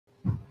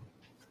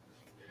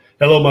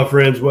Hello, my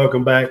friends.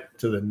 Welcome back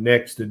to the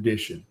next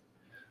edition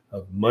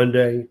of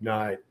Monday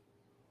Night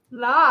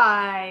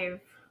Live.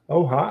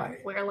 Oh, hi.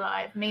 We're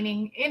live,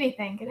 meaning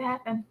anything could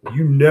happen.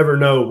 You never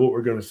know what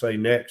we're going to say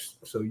next,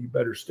 so you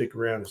better stick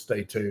around and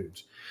stay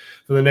tuned.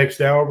 For the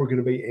next hour, we're going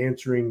to be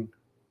answering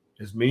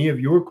as many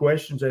of your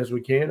questions as we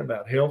can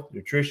about health,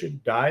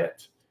 nutrition,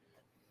 diet,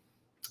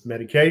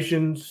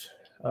 medications,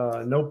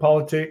 no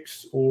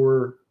politics,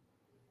 or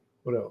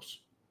what else?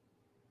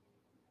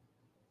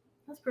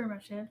 That's pretty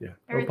much it. Yeah,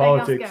 Everything no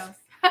politics. else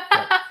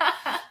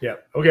goes. Yeah.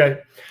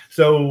 Okay.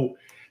 So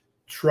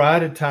try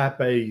to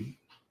type a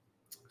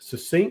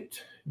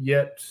succinct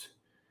yet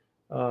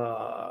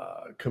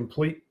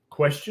complete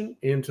question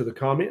into the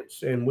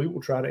comments, and we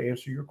will try to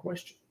answer your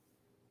question.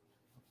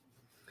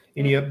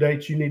 Any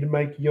updates you need to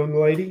make, young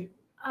lady?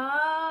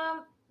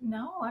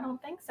 No, I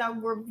don't think so.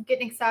 We're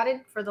getting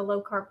excited for the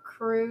low-carb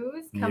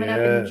cruise coming up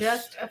in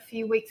just a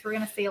few weeks. We're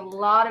going to see a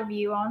lot of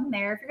you on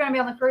there. If you're going to be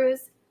on the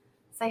cruise,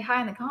 say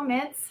hi in the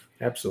comments.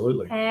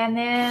 Absolutely. And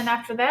then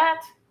after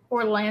that,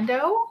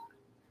 Orlando,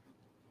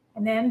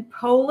 and then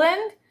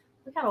Poland.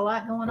 We got a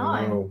lot going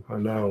on. I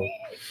know.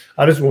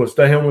 I just want to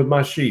stay home with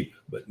my sheep,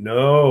 but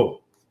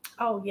no.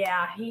 Oh,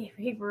 yeah. He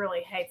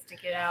really hates to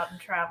get out and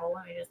travel.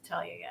 Let me just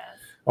tell you guys.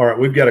 All right.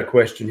 We've got a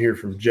question here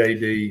from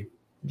JD.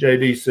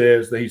 JD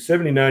says that he's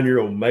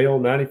 79-year-old male,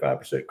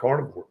 95%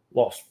 carnivore,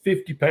 lost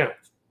 50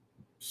 pounds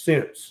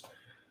since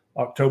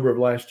October of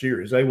last year.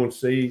 His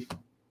A1C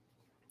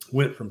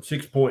went from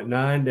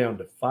 6.9 down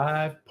to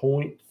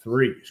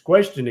 5.3. His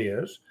question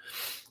is,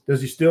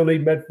 does he still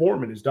need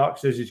metformin? His doc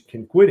says he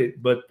can quit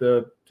it, but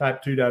the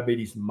type 2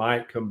 diabetes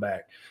might come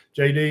back.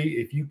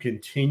 JD, if you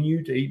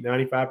continue to eat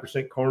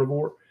 95%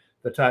 carnivore,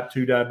 the type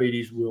 2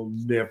 diabetes will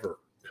never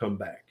come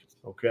back.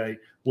 Okay.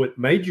 What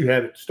made you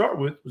have it to start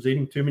with was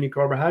eating too many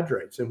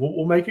carbohydrates. And what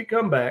will make it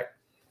come back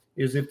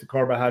is if the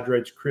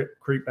carbohydrates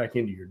creep back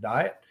into your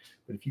diet.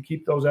 But if you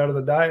keep those out of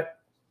the diet,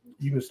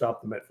 you can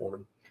stop the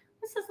metformin.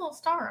 What's this little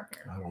star up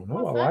here? I don't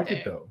know. I like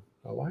it though.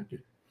 I like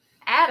it.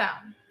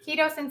 Adam,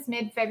 keto since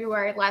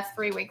mid-February, last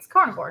 3 weeks.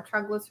 Carnivore,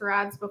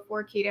 triglycerides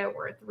before keto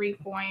were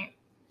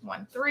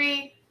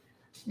 3.13,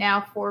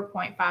 now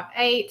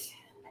 4.58.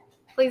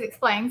 Please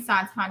explain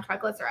science behind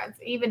triglycerides.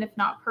 Even if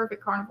not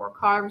perfect, carnivore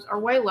carbs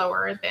are way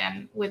lower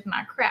than with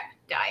my crap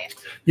diet.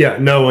 Yeah,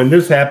 no, and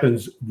this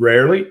happens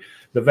rarely.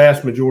 The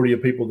vast majority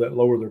of people that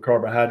lower their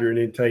carbohydrate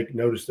intake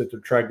notice that their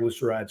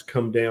triglycerides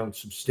come down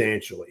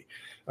substantially.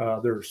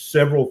 There are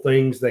several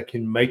things that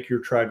can make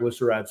your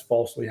triglycerides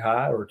falsely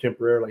high or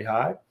temporarily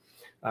high.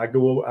 I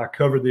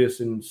cover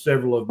this in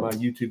several of my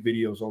YouTube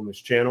videos on this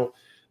channel.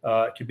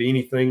 It could be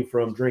anything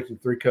from drinking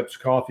 3 cups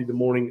of coffee the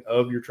morning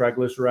of your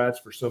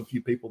triglycerides. For some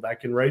few people,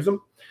 that can raise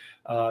them.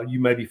 You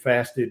may be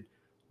fasted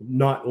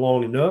not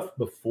long enough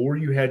before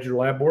you had your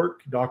lab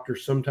work.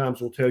 Doctors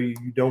sometimes will tell you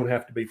you don't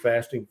have to be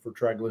fasting for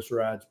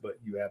triglycerides, but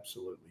you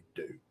absolutely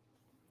do.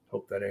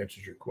 Hope that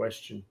answers your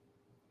question.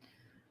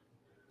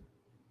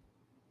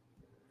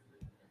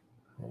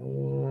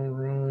 All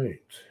right.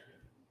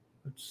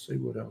 Let's see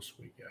what else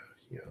we got.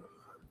 Yeah.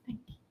 Thank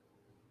you.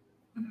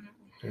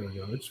 There we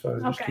go. It's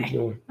fine. Just keep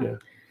going. Yeah.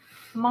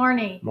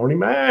 Marnie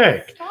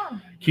Mac.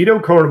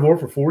 Keto carnivore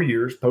for 4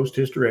 years,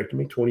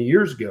 post-hysterectomy 20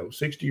 years ago.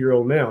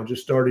 60-year-old now,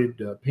 just started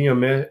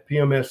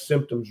PMS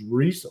symptoms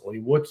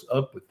recently. What's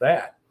up with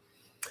that?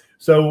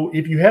 So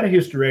if you had a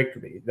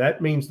hysterectomy,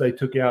 that means they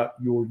took out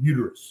your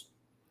uterus.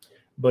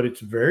 But it's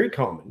very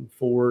common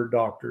for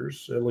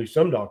doctors, at least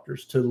some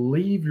doctors, to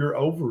leave your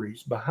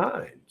ovaries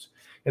behind.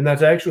 And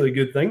that's actually a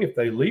good thing if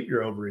they leave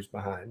your ovaries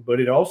behind. But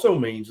it also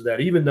means that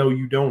even though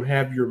you don't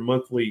have your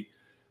monthly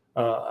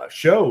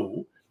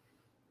show,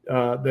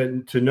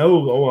 then to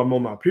know, oh, I'm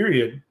on my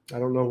period, I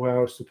don't know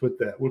how else to put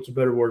that. What's a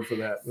better word for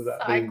that? Without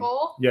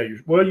cycle?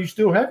 You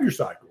still have your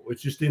cycle.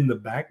 It's just in the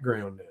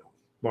background now,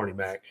 Marnie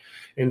Mac.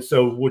 And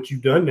so what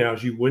you've done now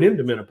is you went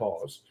into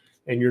menopause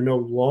and you're no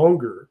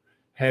longer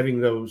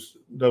having those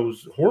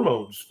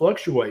hormones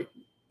fluctuate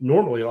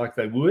normally like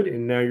they would,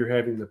 and now you're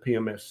having the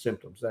PMS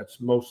symptoms.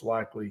 That's most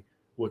likely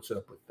what's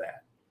up with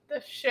that.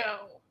 The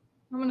show.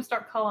 I'm going to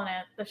start calling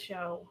it the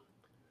show.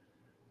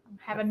 I'm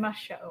having my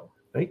show.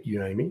 Thank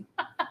you, Amy.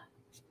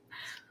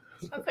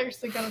 That's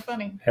actually kind of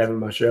funny. Having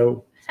my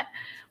show?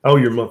 Oh,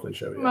 your monthly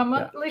show. Yeah. My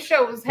monthly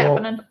show is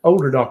happening.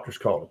 Older doctors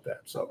call it that.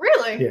 So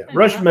really? Yeah.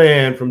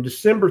 Rushman from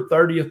December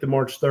 30th to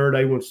March 3rd,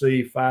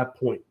 A1C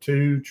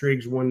 5.2,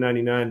 Trigs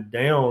 199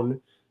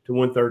 down to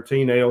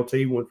 113. ALT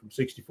went from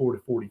 64 to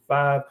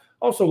 45.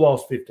 Also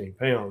lost 15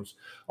 pounds.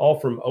 All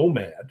from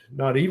OMAD,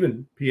 not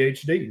even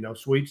PhD. No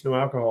sweets, no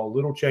alcohol.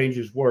 Little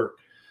changes work.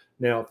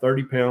 Now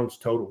 30 pounds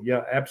total.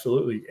 Yeah,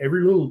 absolutely.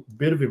 Every little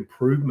bit of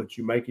improvement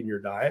you make in your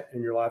diet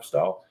and your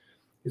lifestyle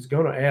is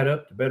going to add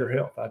up to better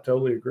health. I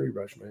totally agree,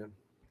 Rushman.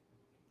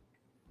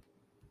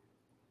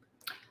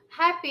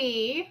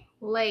 Happy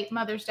late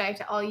Mother's Day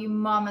to all you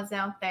mamas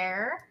out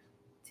there.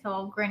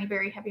 Tell Granny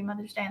Berry happy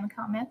Mother's Day in the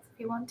comments if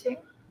you want to.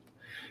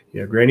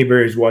 Yeah, Granny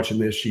Berry's watching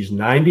this. She's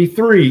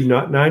 93,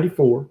 not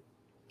 94.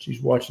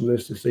 she's watching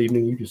this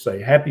evening. You can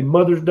say Happy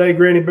Mother's Day,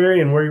 Granny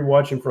Berry, and where you're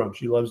watching from.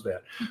 She loves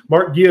that.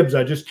 Mark Gibbs,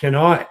 I just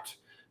cannot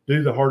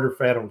do the harder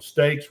fat on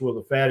steaks. Will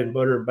the fat in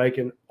butter and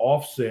bacon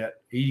offset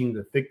eating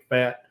the thick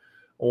fat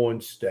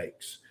on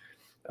steaks?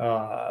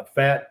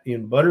 Fat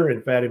in butter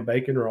and fat in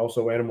bacon are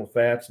also animal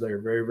fats. They are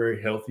very,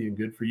 very healthy and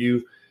good for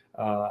you.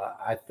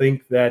 I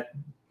think that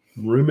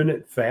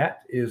ruminant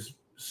fat is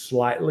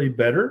slightly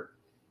better,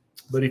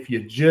 but if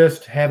you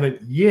just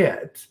haven't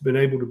yet been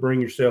able to bring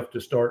yourself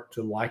to start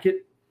to like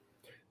it,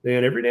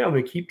 then every now and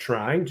then keep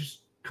trying.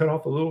 Just cut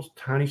off a little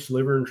tiny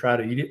sliver and try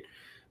to eat it.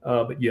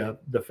 But yeah,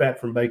 the fat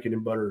from bacon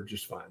and butter are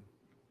just fine.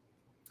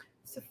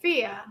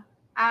 Sophia,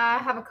 I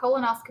have a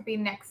colonoscopy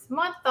next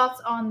month.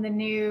 Thoughts on the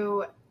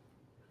new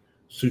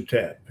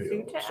Sutat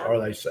pills? Are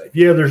they safe?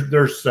 Yeah,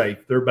 they're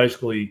safe. They're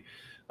basically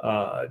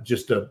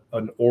just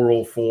an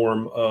oral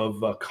form of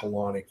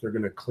colonic. They're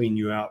going to clean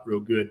you out real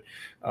good.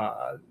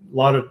 A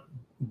lot of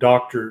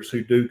doctors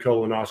who do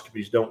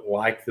colonoscopies don't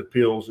like the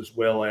pills as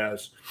well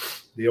as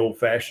the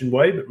old-fashioned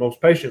way, but most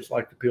patients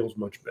like the pills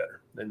much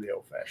better than the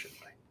old-fashioned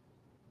way.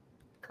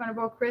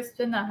 Carnivore Chris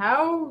in the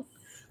house.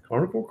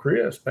 Carnivore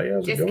Chris, hey,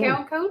 how's it going?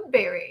 Discount code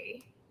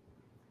Berry.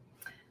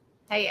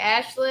 Hey,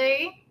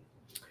 Ashley.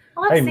 I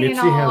love Hey, seeing Mitzi,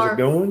 all how's our it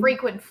going?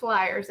 frequent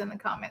flyers in the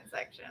comment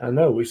section. I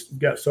know. We've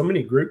got so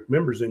many group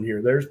members in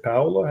here. There's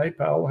Paola. Hey,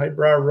 Paola. Hey,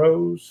 Briar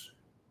Rose.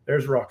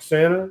 There's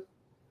Roxana.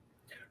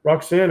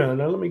 Roxana,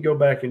 now let me go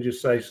back and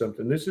just say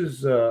something. This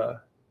is, there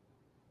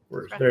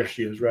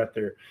she is right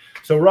there.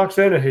 So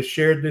Roxana has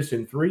shared this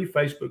in 3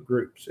 Facebook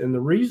groups. And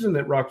the reason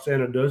that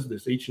Roxana does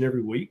this each and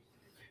every week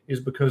is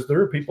because there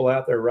are people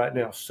out there right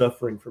now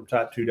suffering from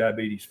type 2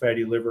 diabetes,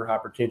 fatty liver,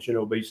 hypertension,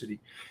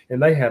 obesity,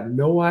 and they have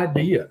no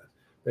idea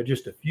that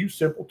just a few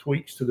simple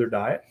tweaks to their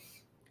diet,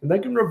 and they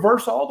can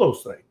reverse all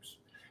those things.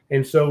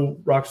 And so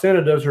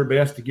Roxana does her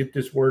best to get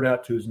this word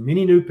out to as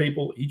many new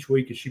people each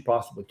week as she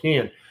possibly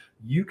can.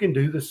 You can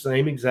do the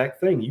same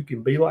exact thing. You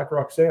can be like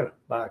Roxana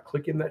by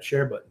clicking that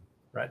share button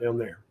right down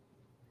there.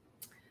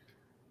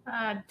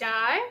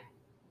 Di.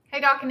 Hey,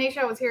 Doc and Neisha,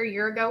 I was here a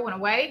year ago, went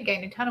away,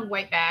 gained a ton of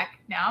weight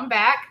back. Now I'm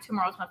back.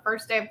 Tomorrow's my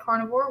first day of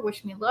carnivore.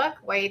 Wish me luck.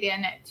 Weighed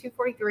in at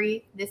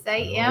 243 this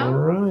a.m. All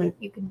right.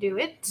 You can do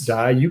it.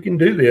 Di, you can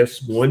do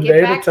this one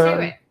day at a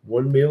time,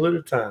 one meal at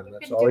a time.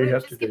 That's all you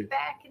have to do. Get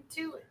back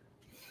into it.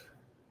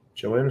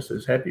 Joanna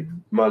says, Happy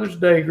Mother's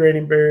Day,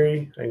 Granny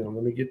Berry. Hang on,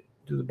 let me get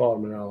to the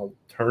bottom and I'll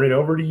turn it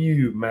over to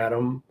you,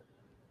 madam.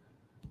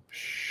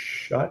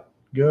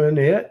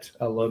 Shotgunette.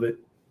 I love it.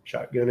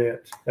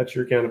 Shotgunette. That's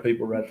your kind of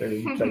people right there.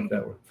 You take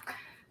that one.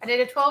 I did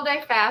a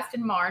 12-day fast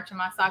in March and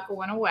my cycle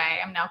went away.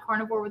 I'm now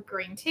carnivore with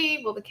green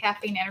tea. Will the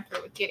caffeine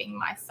interfere with getting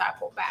my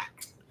cycle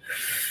back?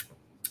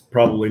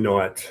 Probably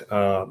not.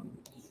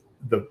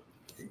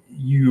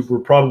 You were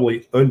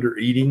probably under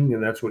eating,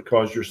 and that's what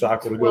caused your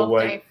cycle to go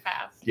away.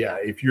 Fast. Yeah,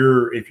 if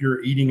you're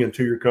eating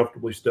until you're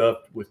comfortably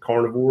stuffed with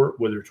carnivore,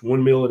 whether it's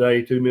 1 meal a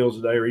day, 2 meals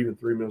a day, or even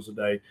 3 meals a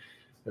day,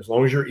 as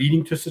long as you're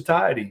eating to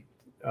satiety,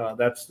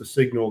 that's the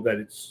signal that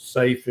it's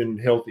safe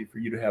and healthy for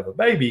you to have a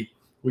baby,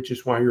 which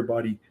is why your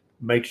body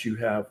makes you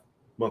have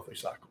monthly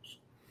cycles.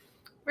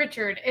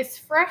 Richard, is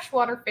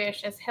freshwater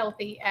fish as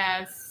healthy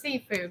as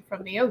seafood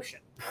from the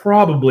ocean?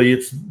 Probably.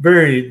 It's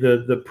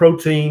the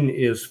protein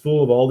is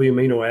full of all the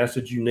amino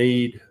acids you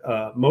need.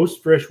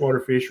 Most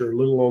freshwater fish are a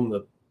little on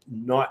the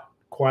not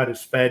quite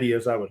as fatty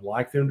as I would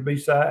like them to be,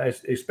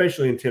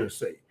 especially in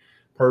Tennessee.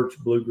 Perch,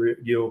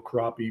 bluegill,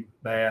 crappie,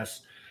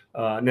 bass.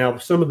 Now,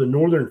 some of the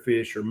northern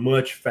fish are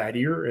much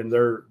fattier, and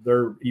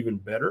they're even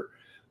better.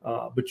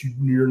 But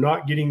you're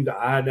not getting the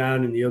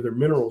iodine and the other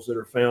minerals that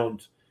are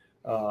found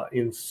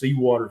in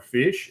seawater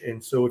fish.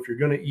 And so if you're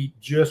going to eat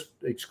just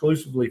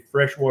exclusively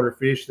freshwater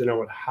fish, then I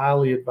would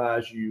highly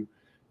advise you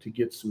to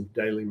get some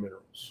daily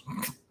minerals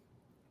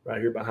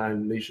right here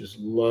behind Neisha's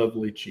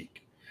lovely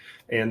cheek.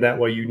 And that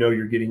way you know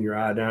you're getting your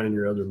iodine and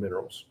your other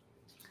minerals.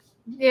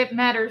 It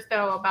matters,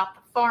 though, about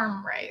the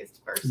farm raised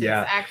versus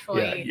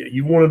actually. Yeah.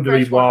 You want them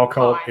to be wild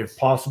caught if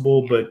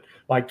possible, but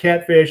like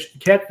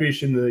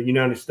catfish in the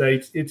United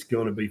States, it's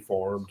going to be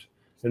farmed,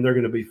 and they're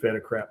going to be fed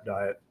a crap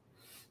diet.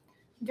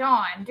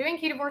 Dawn, doing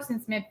Ketovore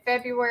since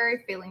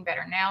mid-February, feeling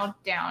better now,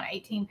 down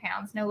 18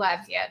 pounds, no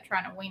labs yet,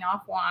 trying to wean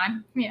off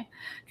wine,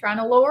 trying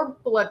to lower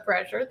blood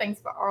pressure.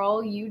 Thanks for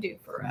all you do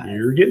for us.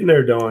 You're getting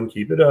there, Dawn.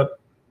 Keep it up.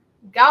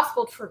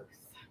 Gospel truth.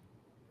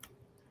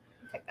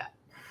 Take that.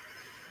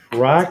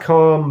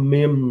 Rycom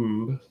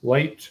Mim,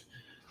 late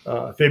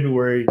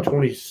February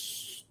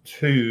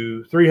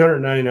 22,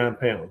 399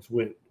 pounds.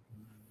 Went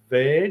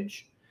veg,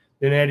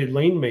 then added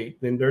lean meat,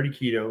 then dirty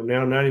keto,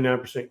 now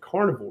 99%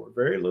 carnivore,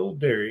 very little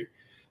dairy.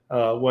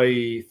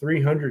 Weigh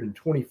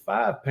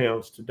 325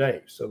 pounds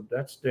today. So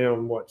that's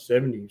down,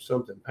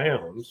 70-something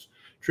pounds.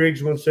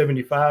 Triggs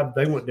 175.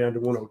 They went down to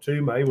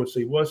 102. My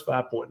A1C was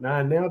 5.9,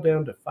 now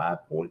down to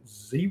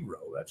 5.0.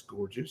 That's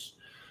gorgeous.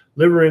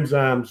 Liver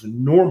enzymes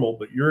normal,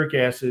 but uric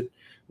acid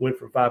went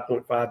from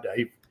 5.5 to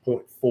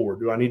 0.4.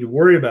 Do I need to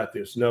worry about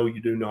this? No,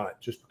 you do not.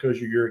 Just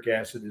because your uric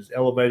acid is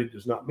elevated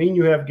does not mean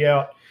you have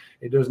gout.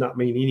 It does not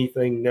mean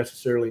anything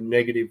necessarily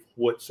negative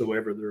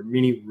whatsoever. There are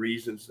many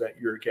reasons that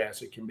uric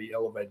acid can be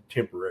elevated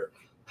temporarily.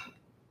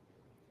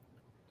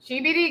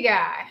 GBD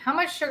guy, how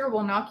much sugar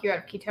will knock you out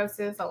of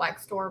ketosis? I like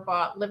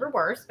store-bought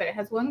liverwurst, but it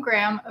has 1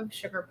 gram of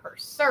sugar per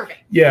serving.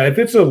 Yeah, if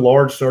it's a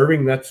large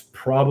serving, that's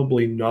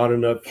probably not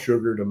enough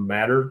sugar to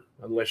matter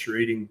unless you're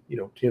eating,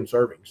 10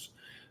 servings.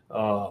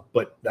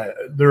 But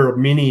there are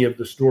many of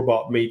the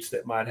store-bought meats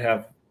that might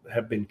have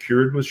been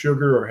cured with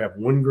sugar or have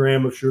 1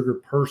 gram of sugar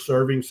per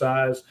serving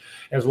size.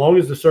 As long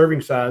as the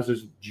serving size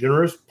is a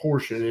generous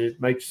portion and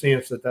it makes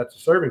sense that that's a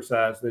serving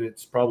size, then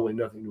it's probably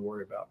nothing to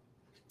worry about.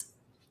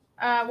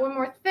 One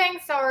more thing,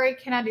 sorry.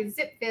 Can I do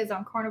Zip Fizz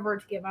on Carnivore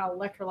to get my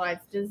electrolytes?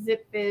 Does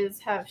Zip Fizz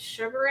have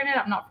sugar in it?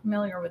 I'm not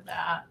familiar with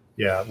that.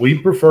 Yeah, we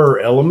prefer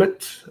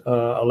Element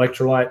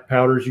electrolyte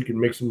powders. You can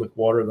mix them with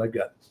water. They've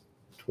got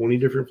 20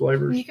 different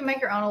flavors. You can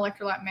make your own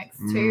electrolyte mix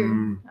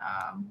too.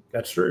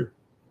 That's true.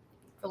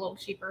 It's a little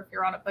cheaper if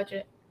you're on a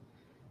budget.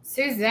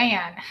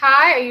 Suzanne,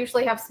 hi. I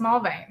usually have small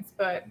veins,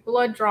 but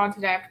blood drawn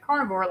today after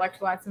Carnivore,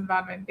 electrolytes and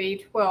vitamin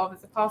B12.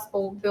 Is it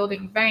possible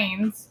building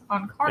veins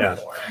on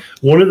Carnivore? Yeah.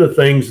 One of the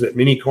things that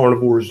many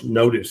carnivores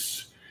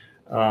notice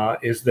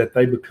is that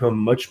they become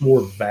much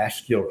more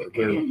vascular.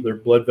 Their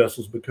blood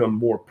vessels become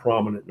more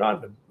prominent,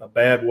 not in a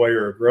bad way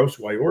or a gross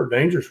way or a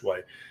dangerous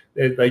way.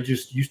 They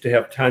just used to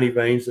have tiny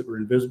veins that were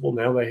invisible.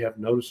 Now they have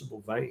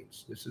noticeable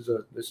veins. This is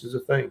a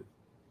thing.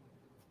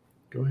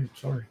 Go ahead.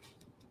 Sorry.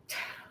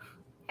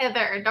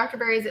 Heather, Dr.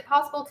 Berry, is it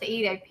possible to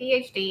eat a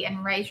PhD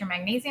and raise your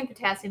magnesium,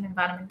 potassium, and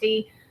vitamin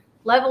D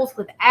levels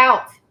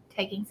without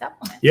taking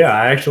supplements? Yeah,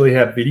 I actually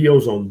have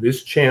videos on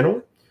this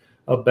channel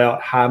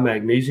about high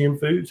magnesium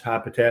foods, high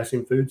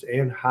potassium foods,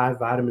 and high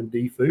vitamin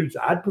D foods.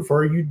 I'd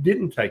prefer you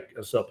didn't take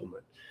a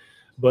supplement.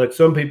 But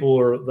some people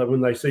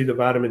when they see the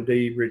vitamin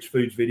D rich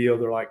foods video,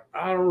 they're like,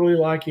 I don't really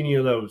like any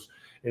of those.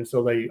 And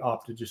so they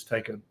opt to just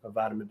take a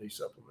vitamin D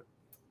supplement.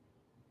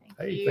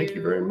 Thank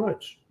you very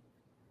much.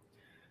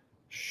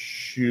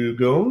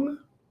 Shugung.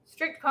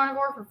 Strict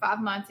carnivore for 5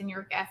 months and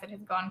uric acid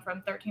has gone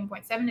from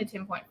 13.7 to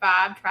 10.5.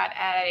 Tried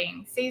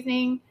adding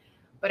seasoning,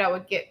 but I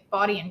would get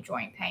body and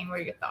joint pain. What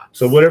are your thoughts?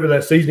 So whatever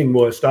that seasoning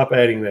was, stop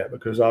adding that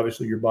because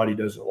obviously your body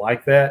doesn't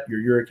like that. Your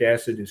uric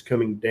acid is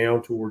coming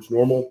down towards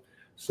normal.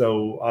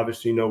 So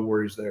obviously no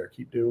worries there.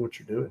 Keep doing what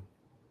you're doing.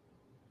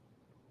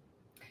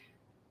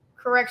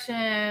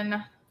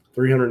 Correction.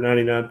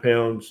 399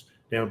 pounds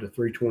down to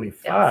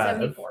 325. Down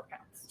 74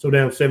 pounds. So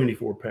down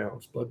 74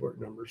 pounds. Blood work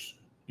numbers.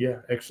 Yeah,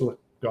 excellent.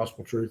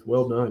 Gospel truth.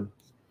 Well done.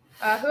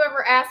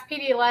 Whoever asked,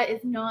 Pedialyte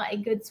is not a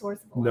good source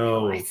of electrolytes.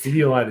 No,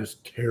 Pedialyte is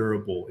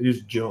terrible. It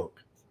is junk.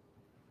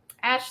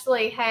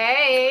 Ashley,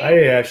 hey.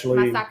 Hey, Ashley.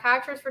 My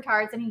psychiatrist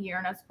retires in a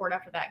year. No support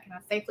after that. Can I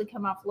safely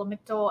come off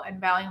Lamictal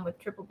and Valium with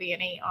triple B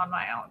and E on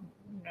my own?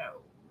 No.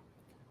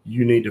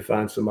 You need to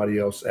find somebody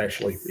else,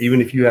 Ashley.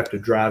 Even if you have to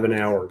drive an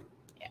hour,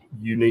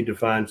 you need to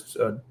find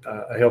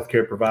a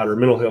healthcare provider, a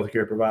mental health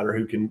care provider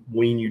who can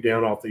wean you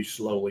down off these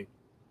slowly.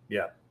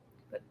 Yeah.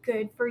 But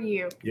good for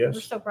you. Yes.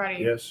 We're so proud of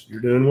you. Yes,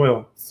 you're doing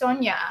well.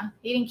 Sonia,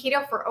 eating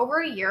keto for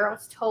over a year. I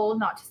was told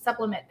not to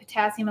supplement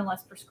potassium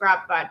unless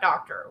prescribed by a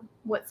doctor.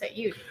 What say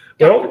you,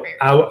 Dr.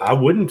 Berry? I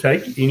wouldn't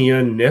take any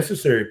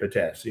unnecessary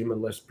potassium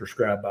unless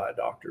prescribed by a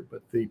doctor.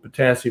 But the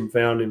potassium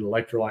found in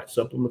electrolyte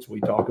supplements we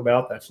talk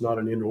about, that's not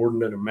an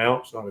inordinate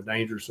amount. It's not a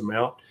dangerous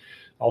amount.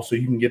 Also,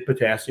 you can get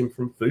potassium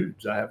from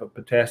foods. I have a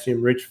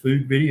potassium-rich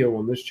food video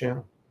on this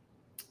channel.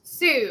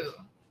 Sue.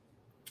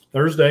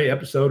 Thursday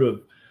episode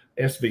of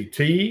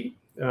SVT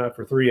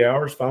for 3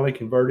 hours. Finally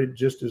converted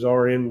just as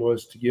RN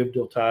was to give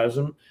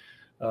diltiazem.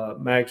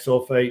 Mag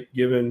sulfate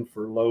given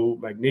for low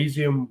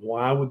magnesium.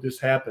 Why would this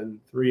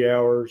happen? 3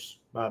 hours.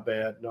 My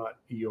bad, not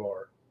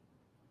ER.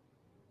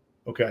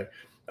 Okay.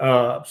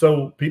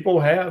 So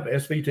people have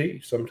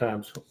SVT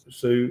sometimes.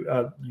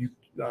 So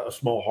a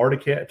small heart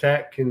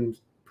attack can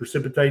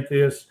precipitate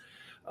this.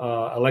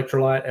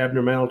 Electrolyte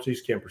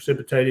abnormalities can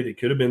precipitate it. It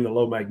could have been the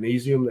low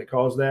magnesium that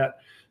caused that.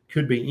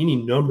 Could be any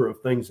number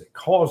of things that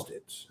caused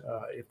it.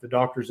 If the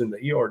doctors in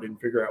the ER didn't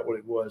figure out what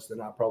it was,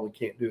 then I probably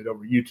can't do it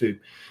over YouTube.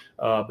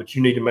 But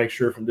you need to make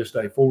sure from this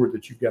day forward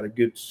that you've got a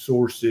good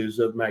sources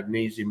of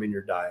magnesium in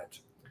your diet.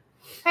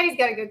 Patty's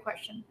got a good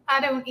question. I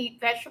don't eat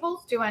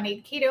vegetables. Do I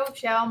need keto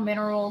gel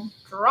mineral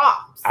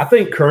drops? I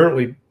think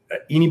currently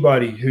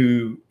anybody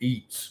who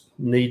eats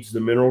needs the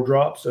mineral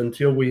drops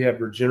until we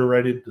have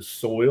regenerated the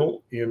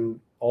soil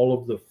in all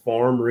of the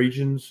farm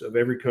regions of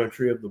every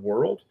country of the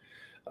world.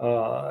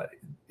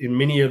 In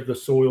many of the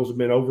soils have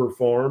been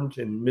over-farmed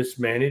and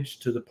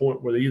mismanaged to the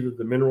point where either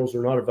the minerals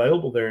are not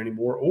available there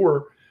anymore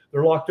or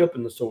they're locked up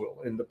in the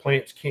soil and the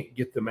plants can't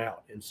get them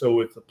out. And so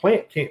if the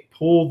plant can't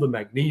pull the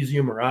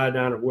magnesium or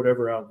iodine or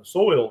whatever out of the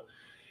soil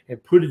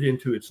and put it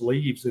into its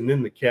leaves, and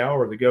then the cow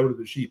or the goat or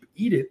the sheep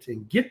eat it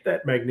and get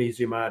that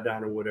magnesium,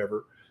 iodine, or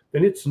whatever,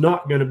 then it's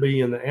not going to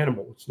be in the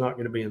animal. It's not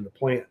going to be in the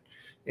plant.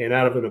 And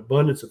out of an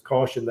abundance of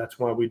caution, that's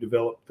why we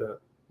developed the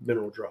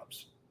mineral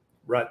drops.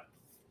 Right.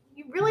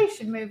 you really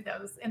should move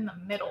those in the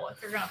middle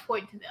if you're going to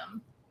point to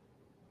them.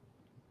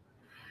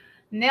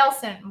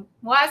 Nelson,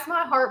 why is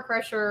my heart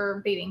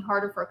pressure beating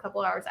harder for a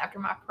couple hours after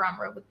my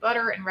prime rib with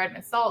butter and red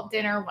mint salt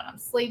dinner when I'm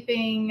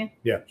sleeping?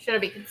 Yeah. Should I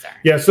be concerned?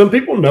 Yeah, some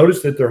people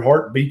notice that their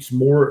heart beats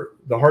more,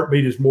 the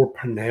heartbeat is more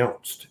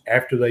pronounced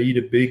after they eat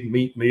a big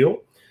meat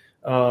meal.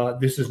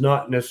 This is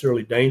not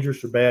necessarily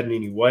dangerous or bad in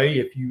any way.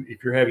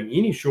 If you're having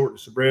any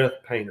shortness of breath,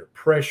 pain or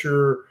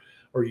pressure,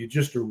 or you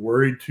just are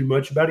worried too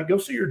much about it, go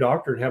see your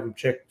doctor and have them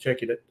check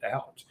it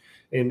out.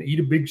 And eat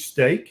a big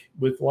steak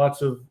with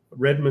lots of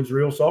Redmond's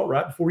real salt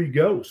right before you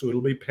go. So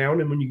it'll be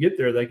pounding when you get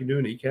there. They can do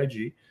an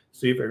EKG,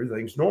 see if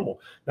everything's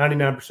normal.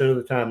 99% of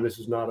the time, this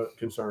is not a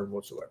concern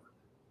whatsoever.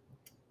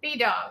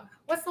 B-Dog,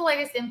 what's the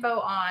latest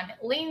info on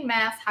lean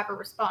mass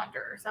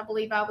hyperresponders? I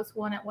believe I was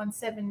one at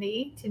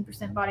 170,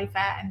 10% body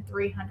fat, and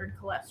 300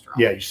 cholesterol.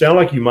 Yeah, you sound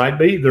like you might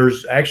be.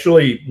 There's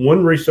actually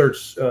one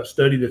research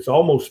study that's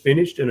almost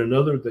finished and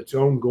another that's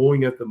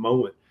ongoing at the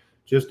moment,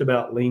 just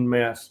about lean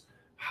mass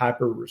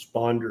hyper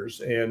responders.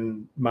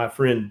 And my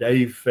friend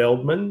Dave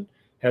Feldman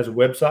has a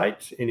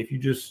website, and if you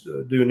just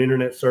do an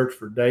internet search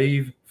for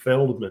Dave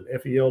Feldman,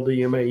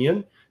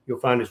 Feldman, you'll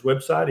find his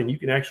website, and you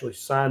can actually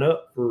sign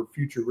up for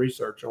future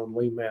research on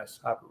lean mass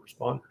hyper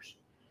responders.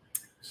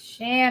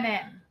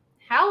 Shannon,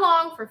 how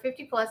long for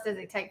 50 plus does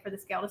it take for the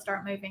scale to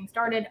start moving?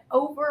 Started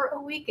over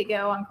a week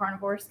ago on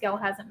Carnivore. Scale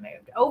hasn't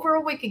moved. Over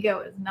a week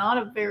ago is not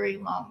a very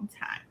long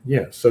time.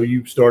 Yeah, so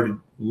you started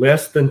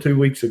less than 2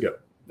 weeks ago.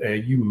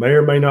 You may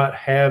or may not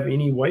have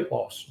any weight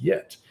loss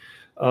yet.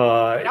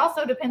 It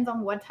also depends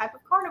on what type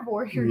of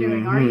carnivore you're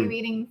doing. Are you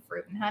eating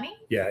fruit and honey?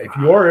 Yeah,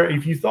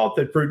 if you thought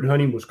that fruit and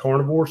honey was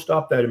carnivore,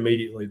 stop that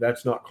immediately.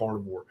 That's not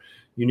carnivore.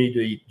 You need to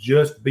eat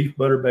just beef,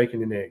 butter,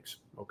 bacon, and eggs.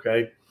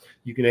 Okay,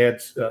 you can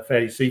add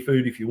fatty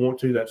seafood if you want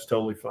to. That's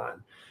totally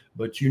fine.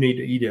 But you need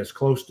to eat as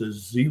close to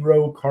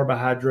 0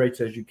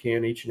 carbohydrates as you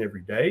can each and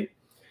every day.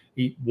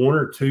 Eat 1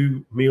 or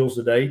 2 meals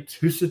a day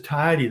to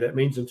satiety. That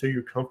means until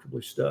you're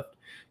comfortably stuffed.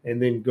 And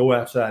then go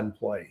outside and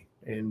play.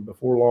 And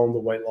before long, the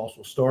weight loss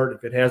will start.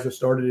 If it hasn't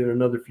started in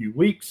another few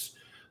weeks,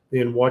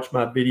 then watch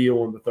my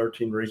video on the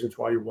 13 reasons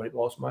why your weight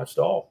loss might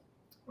stall.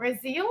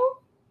 Razil,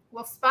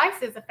 will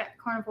spices affect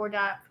carnivore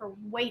diet for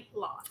weight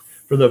loss?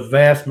 For the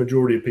vast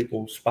majority of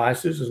people,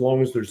 spices, as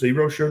long as there's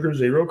 0 sugar,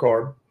 0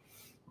 carb,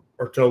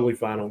 are totally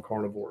fine on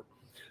carnivore.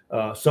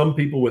 Some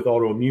people with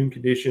autoimmune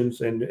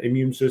conditions and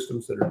immune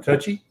systems that are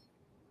touchy,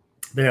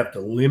 they have to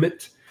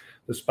limit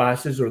the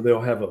spices or they'll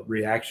have a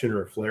reaction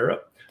or a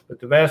flare-up. But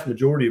the vast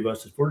majority of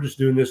us, if we're just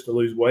doing this to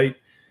lose weight,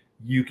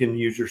 you can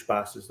use your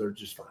spices. They're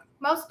just fine.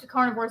 Most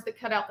carnivores that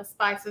cut out the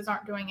spices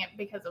aren't doing it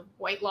because of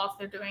weight loss.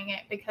 They're doing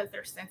it because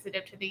they're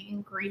sensitive to the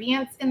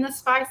ingredients in the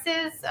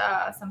spices.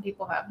 Some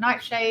people have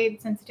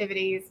nightshade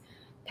sensitivities,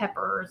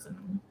 peppers,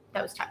 and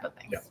those type of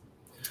things. Yeah.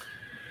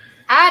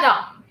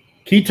 Adam.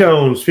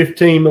 Ketones,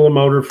 15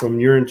 millimolar from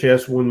urine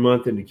test 1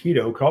 month into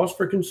keto, cause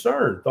for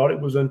concern. Thought it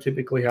was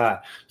untypically high.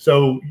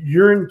 So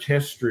urine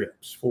test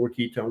strips for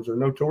ketones are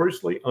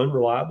notoriously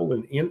unreliable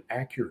and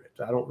inaccurate.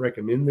 I don't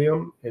recommend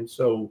them. And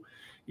so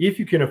if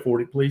you can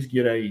afford it, please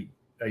get a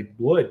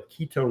blood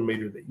ketone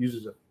meter that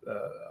uses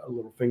a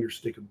little finger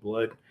stick of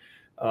blood.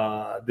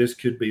 This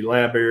could be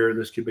lab error.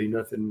 This could be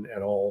nothing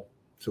at all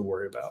to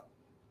worry about.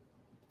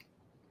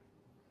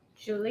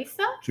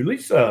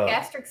 Julissa.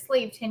 Gastric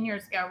sleeve 10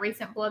 years ago.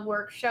 Recent blood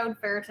work showed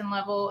ferritin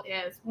level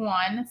is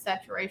 1,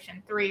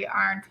 saturation 3,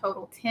 iron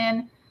total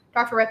 10.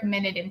 Doctor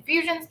recommended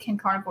infusions. Can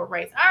carnivore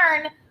raise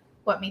iron?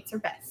 What meats are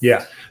best?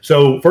 Yeah.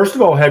 So first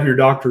of all, have your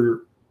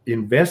doctor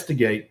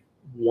investigate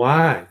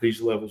why these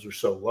levels are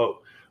so low.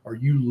 Are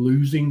you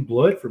losing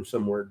blood from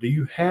somewhere? Do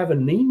you have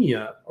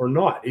anemia or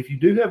not? If you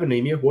do have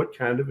anemia, what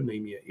kind of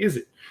anemia is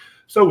it?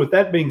 So with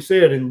that being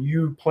said, and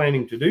you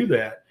planning to do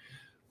that,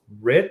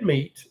 red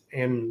meat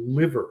and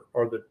liver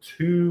are the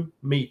 2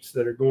 meats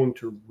that are going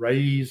to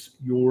raise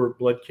your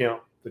blood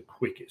count the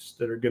quickest,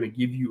 that are going to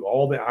give you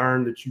all the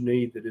iron that you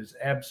need, that is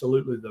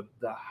absolutely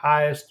the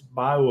highest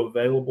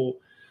bioavailable,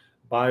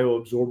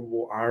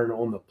 bioabsorbable iron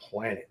on the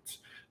planet.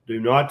 Do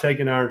not take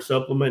an iron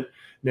supplement.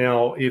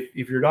 Now,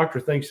 if your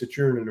doctor thinks that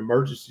you're in an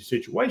emergency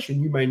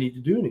situation, you may need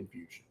to do an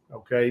infusion,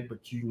 okay?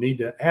 But you need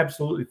to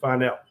absolutely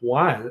find out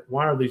why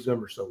are these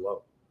numbers so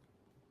low.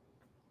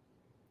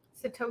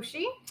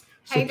 Satoshi.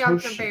 Hey,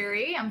 Dr.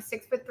 Barry, I'm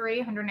 6'3",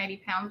 180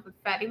 pounds with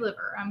fatty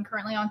liver. I'm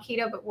currently on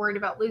keto, but worried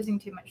about losing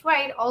too much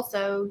weight.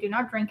 Also, do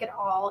not drink at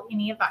all.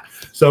 Any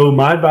advice? So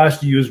my advice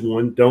to you is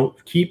 1,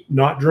 don't keep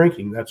not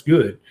drinking. That's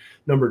good.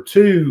 Number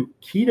 2,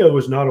 keto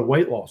is not a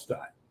weight loss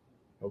diet.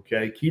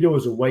 Okay. Keto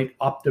is a weight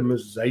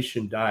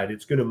optimization diet.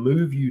 It's going to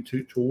move you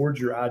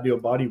towards your ideal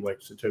body weight,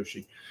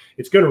 Satoshi.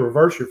 It's going to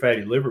reverse your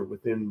fatty liver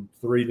within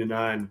 3 to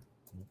 9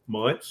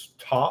 months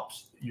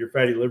tops. Your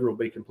fatty liver will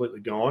be completely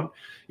gone,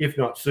 if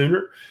not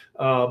sooner.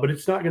 But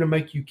it's not going to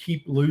make you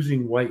keep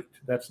losing weight.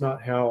 That's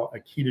not how a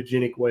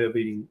ketogenic way of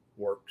eating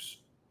works.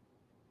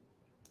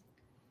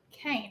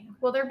 Kane,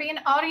 will there be an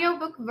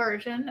audiobook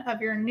version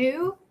of your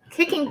new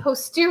Kicking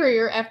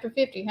Posterior After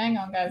 50? Hang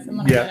on, guys.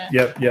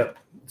 Yep.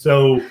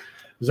 So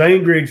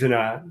Zane Griggs and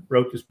I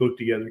wrote this book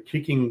together,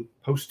 Kicking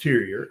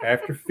Posterior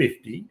After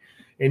 50.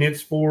 And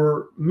it's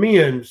for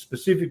men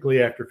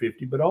specifically after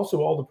 50, but also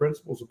all the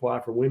principles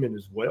apply for women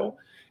as well.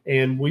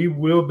 And we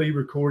will be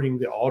recording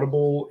the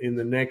Audible in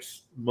the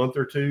next month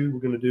or two. We're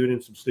going to do it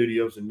in some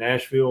studios in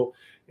Nashville,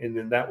 and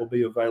then that will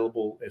be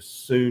available as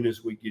soon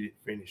as we get it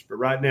finished. But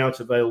right now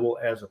it's available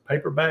as a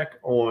paperback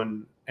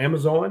on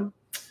Amazon,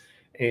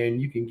 and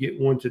you can get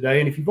one today.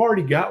 And if you've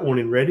already got one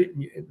and read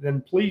it,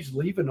 then please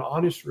leave an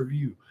honest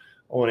review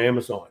on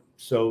Amazon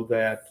so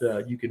that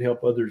you can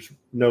help others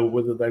know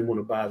whether they want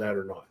to buy that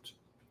or not.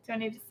 Do I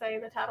need to say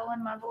the title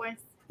in my voice?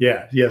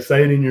 Yeah,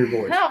 say it in your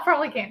voice. I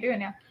probably can't do it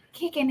now.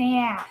 Kicking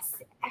ass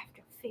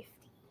after 50.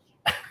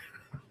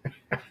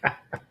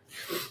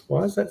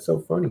 Why is that so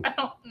funny? I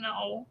don't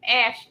know.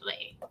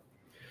 Ashley.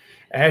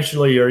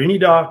 Ashley, are any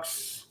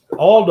docs?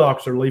 All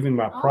docs are leaving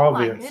my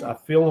province. I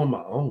feel on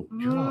my own.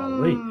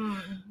 Golly.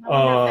 I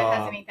wonder if that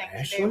has anything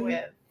Ashley, to do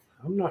with.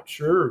 I'm not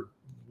sure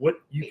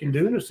what you can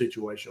do in a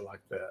situation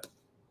like that.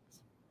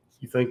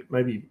 You think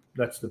maybe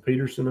that's the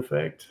Peterson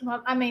effect?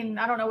 Well, I mean,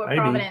 I don't know what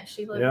Providence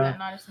she lives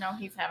in. I just know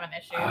he's having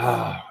issues.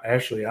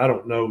 Ashley, I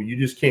don't know. You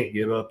just can't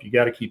give up. You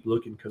got to keep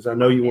looking because I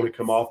know you want to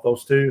come off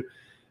those two,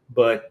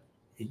 but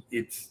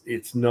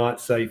it's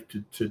not safe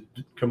to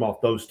come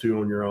off those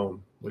two on your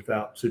own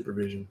without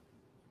supervision.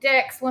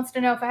 Dex wants to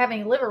know if I have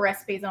any liver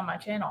recipes on my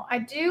channel. I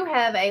do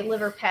have a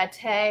liver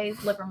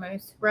pate, liver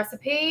mousse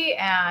recipe,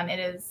 and it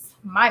is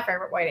my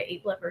favorite way to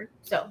eat liver.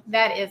 So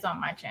that is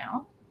on my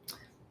channel.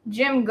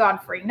 Jim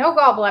Godfrey, no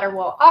gallbladder.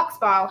 Will ox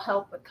bile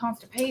help with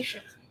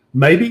constipation?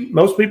 Maybe.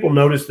 Most people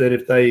notice that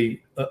if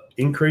they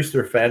increase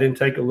their fat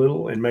intake a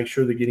little and make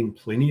sure they're getting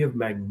plenty of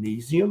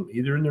magnesium,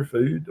 either in their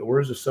food or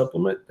as a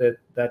supplement,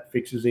 that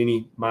fixes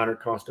any minor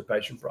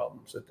constipation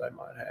problems that they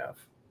might have.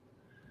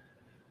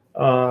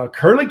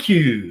 Curly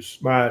Q's,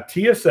 my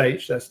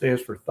TSH, that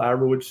stands for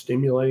thyroid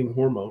stimulating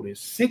hormone, is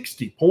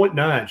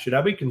 60.9. Should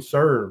I be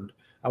concerned?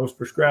 I was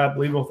prescribed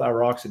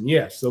levothyroxine.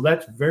 Yes. So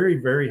that's very,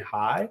 very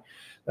high.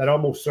 That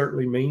almost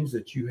certainly means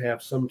that you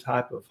have some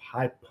type of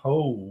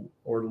hypo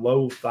or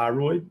low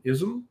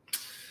thyroidism.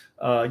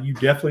 You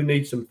definitely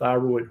need some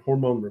thyroid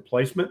hormone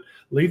replacement.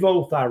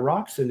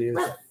 Levothyroxine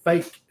is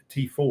fake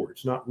T4.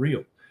 It's not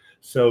real.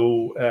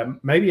 So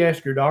maybe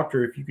ask your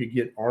doctor if you could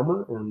get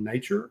Armor or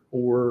Nature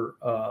or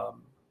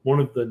one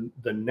of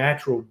the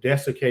natural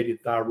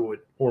desiccated thyroid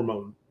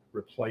hormone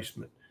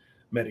replacement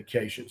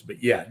medications.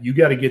 But yeah, you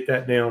got to get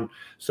that down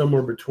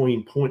somewhere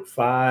between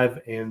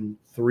 0.5 and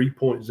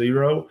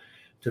 3.0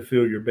 to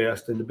feel your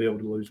best and to be able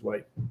to lose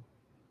weight.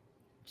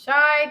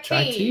 Chai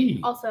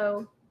tea,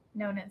 also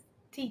known as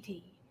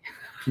TT.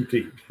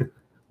 TT.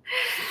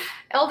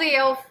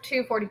 LDL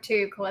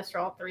 242,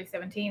 cholesterol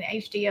 317,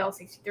 HDL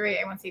 63,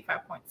 A1C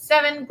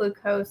 5.7,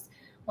 glucose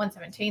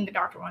 117. The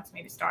doctor wants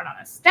me to start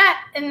on a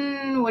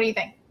statin. What do you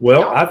think?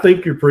 Well, I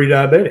think you're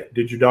pre-diabetic.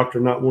 Did your doctor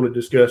not want to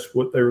discuss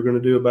what they were going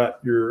to do about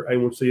your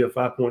A1C of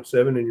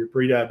 5.7 and your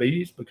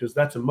pre-diabetes? Because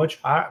that's a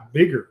much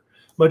bigger,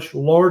 much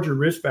larger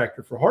risk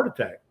factor for heart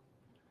attack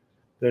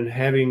than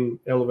having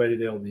elevated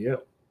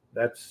LDL.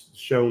 That's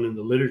shown in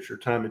the literature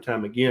time and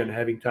time again.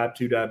 Having type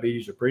 2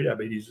 diabetes or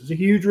pre-diabetes is a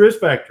huge risk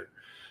factor.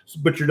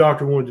 But your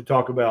doctor wanted to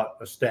talk about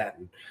a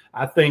statin.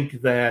 I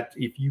think that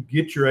if you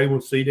get your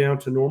A1C down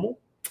to normal,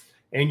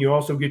 and you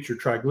also get your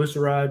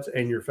triglycerides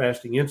and your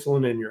fasting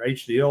insulin and your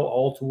HDL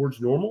all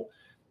towards normal,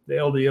 the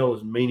LDL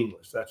is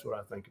meaningless. That's what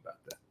I think about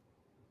that.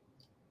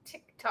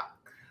 TikTok.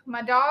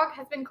 My dog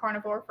has been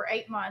carnivore for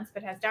 8 months,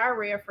 but has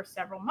diarrhea for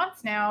several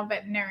months now.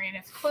 Veterinarian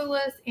is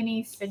clueless.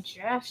 Any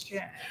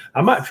suggestions?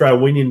 I might try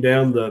weaning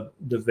down the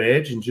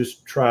veg and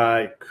just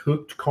try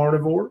cooked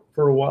carnivore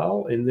for a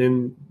while, and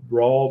then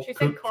raw. She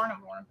said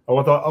carnivore.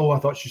 I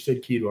thought she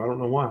said keto. I don't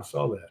know why I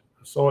saw that.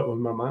 I saw it with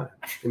my mind,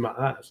 in my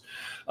eyes.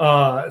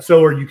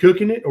 So are you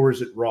cooking it or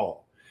is it raw?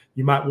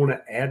 You might want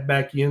to add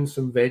back in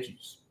some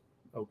veggies.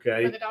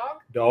 Okay. For the dog?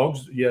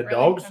 Dogs, yeah,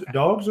 really?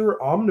 Dogs are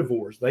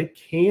omnivores. They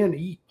can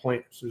eat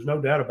plants. There's no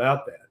doubt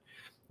about that.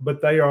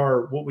 But they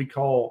are what we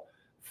call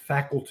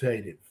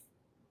facultative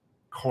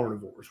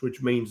carnivores,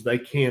 which means they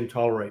can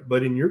tolerate.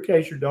 But in your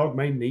case, your dog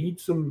may need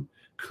some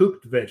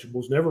cooked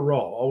vegetables, never raw,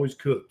 always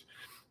cooked,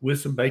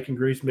 with some bacon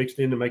grease mixed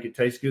in to make it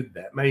taste good.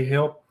 That may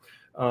help.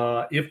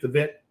 If the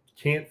vet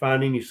can't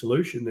find any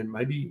solution, then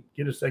maybe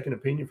get a second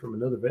opinion from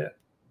another vet.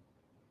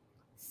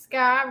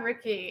 Sky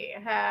Ricky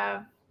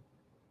have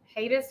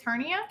hiatus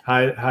hernia?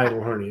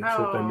 Hiatal hernia. That's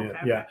what they meant.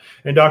 Okay. Yeah.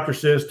 And doctor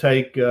says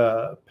take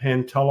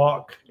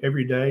Pantoloc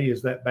every day.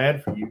 Is that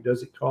bad for you?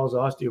 Does it cause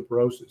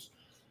osteoporosis?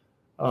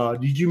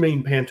 Did you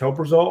mean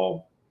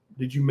pantoprazole?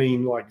 Did you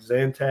mean like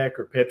Zantac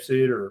or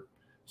Pepcid or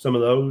some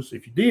of those?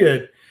 If you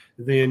did,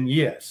 then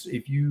yes.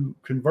 If you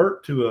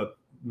convert to a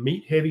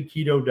meat-heavy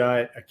keto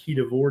diet, a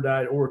ketovore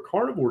diet, or a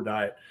carnivore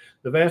diet,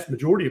 the vast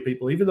majority of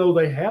people, even though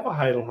they have a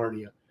hiatal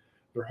hernia,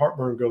 their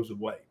heartburn goes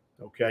away.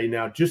 Okay,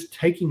 now just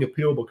taking a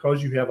pill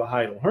because you have a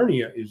hiatal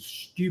hernia is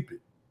stupid,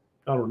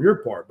 not on your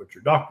part, but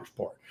your doctor's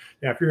part.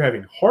 Now, if you're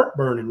having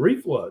heartburn and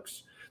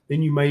reflux,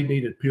 then you may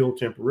need a pill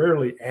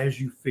temporarily as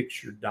you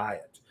fix your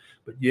diet.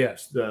 But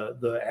yes,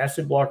 the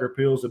acid blocker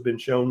pills have been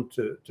shown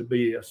to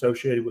be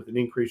associated with an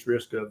increased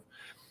risk of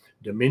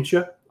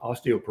dementia,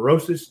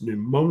 osteoporosis,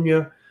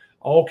 pneumonia,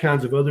 all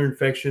kinds of other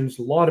infections,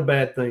 a lot of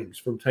bad things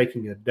from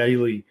taking a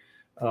daily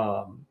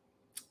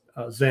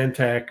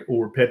Zantac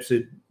or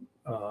Pepcid,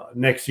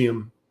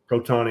 Nexium,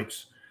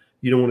 Protonics.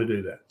 You don't want to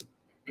do that.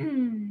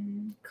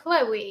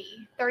 Chloe,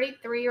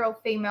 33-year-old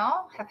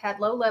female, have had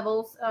low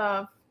levels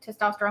of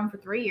testosterone for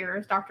 3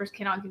 years. Doctors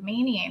cannot give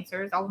me any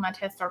answers. All of my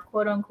tests are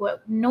quote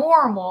unquote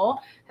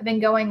normal. I've been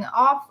going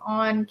off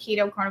on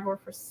keto carnivore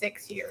for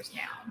 6 years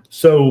now.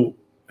 So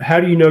how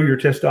do you know your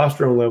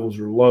testosterone levels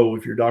are low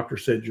if your doctor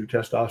said your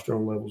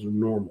testosterone levels are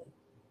normal?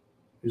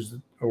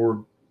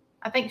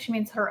 I think she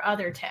means her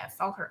other tests.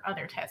 All her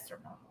other tests are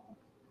normal.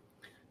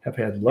 Have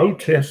had low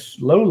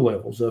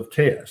levels of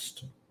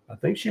test. I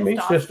think she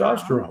means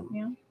testosterone.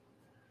 Yeah.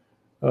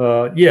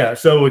 Yeah.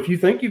 So if you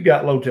think you've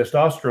got low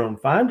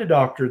testosterone, find a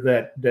doctor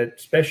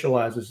that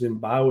specializes in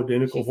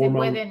bioidentical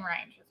hormone within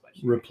range is what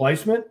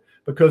replacement,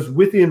 because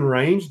within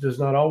range does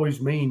not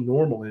always mean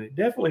normal, and it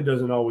definitely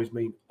doesn't always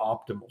mean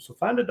optimal. So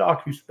find a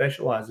doc who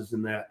specializes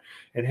in that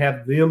and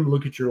have them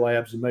look at your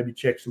labs and maybe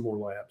check some more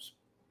labs.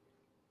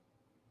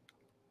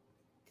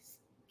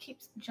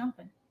 Keeps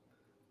jumping.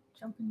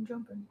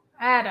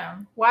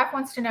 Adam, wife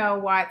wants to know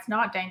why it's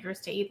not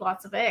dangerous to eat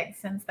lots of eggs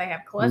since they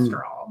have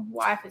cholesterol.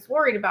 Wife is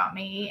worried about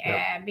me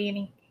and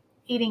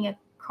eating a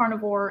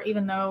carnivore,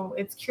 even though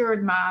it's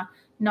cured my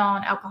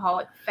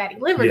non-alcoholic fatty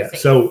liver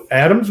disease. So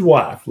Adam's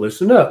wife,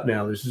 listen up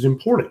now. This is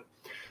important.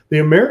 The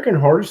American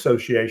Heart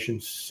Association,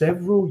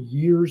 several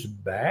years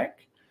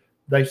back,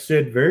 they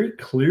said very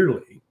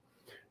clearly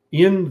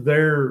in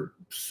their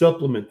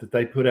supplement that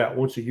they put out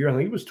once a year, I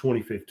think it was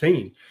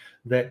 2015,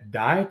 that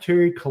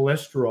dietary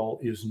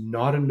cholesterol is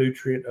not a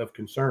nutrient of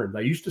concern.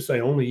 They used to say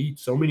only eat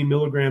so many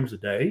milligrams a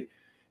day,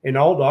 and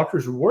all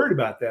doctors were worried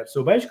about that.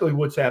 So basically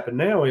what's happened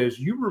now is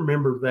you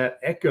remember that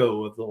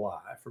echo of the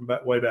lie from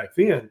way back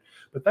then,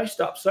 but they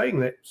stopped saying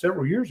that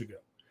several years ago.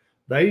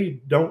 They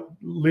don't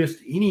list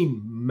any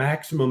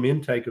maximum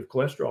intake of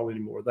cholesterol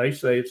anymore. They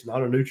say it's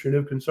not a nutrient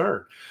of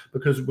concern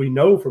because we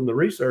know from the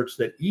research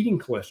that eating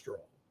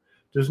cholesterol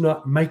does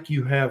not make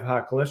you have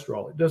high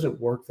cholesterol. It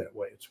doesn't work that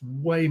way. It's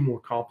way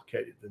more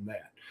complicated than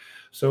that.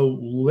 So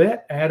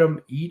let Adam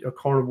eat a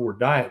carnivore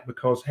diet,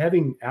 because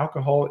having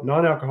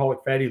non-alcoholic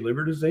fatty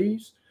liver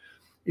disease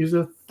is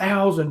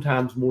 1,000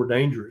 times more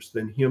dangerous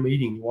than him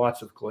eating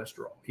lots of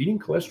cholesterol. Eating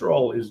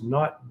cholesterol is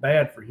not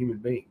bad for human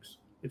beings.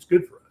 It's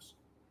good for us.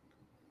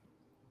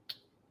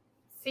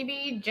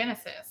 CB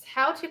Genesis,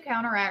 how to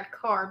counteract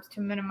carbs to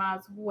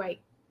minimize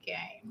weight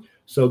gain.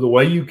 So the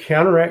way you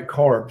counteract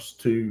carbs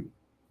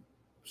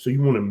so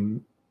you want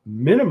to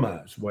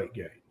minimize weight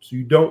gain. So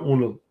you don't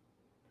want to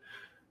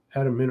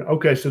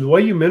okay, so the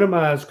way you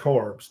minimize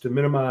carbs to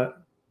minimize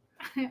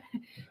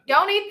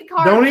don't eat the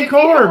carbs. Don't eat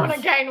carbs. You don't want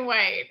to gain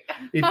weight.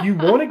 If you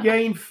want to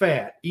gain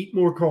fat, eat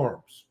more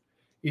carbs.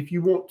 If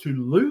you want to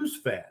lose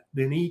fat,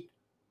 then eat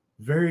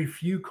very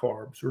few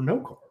carbs or no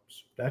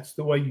carbs. That's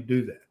the way you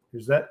do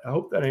that. I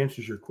hope that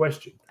answers your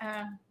question.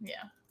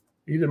 Yeah.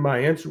 Either my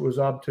answer was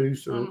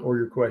obtuse or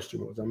your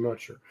question was. I'm not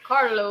sure.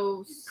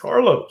 Carlos.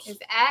 Is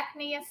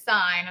acne a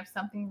sign of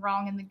something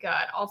wrong in the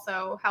gut?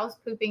 Also, how's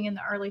pooping in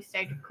the early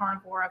stage of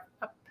carnivore?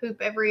 I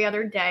poop every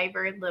other day,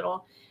 very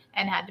little,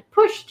 and had to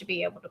push to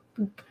be able to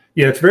poop.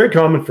 Yeah, it's very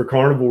common for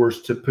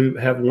carnivores to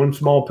have one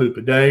small poop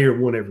a day or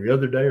one every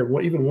other day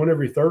or even one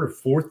every third or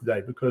fourth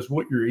day, because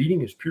what you're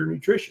eating is pure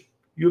nutrition.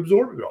 You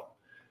absorb it all.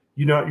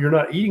 You're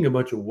not eating a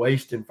bunch of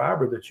waste and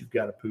fiber that you've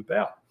got to poop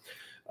out.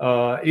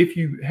 If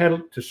you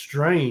had to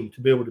strain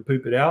to be able to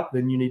poop it out,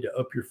 then you need to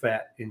up your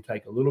fat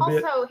intake a little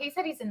bit. Also, he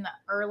said he's in the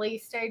early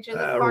stages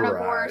of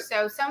carnivore. Right.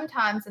 So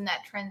sometimes in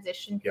that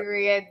transition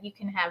period, you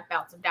can have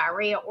bouts of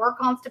diarrhea or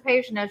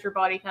constipation as your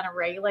body kind of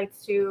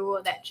regulates to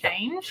that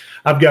change.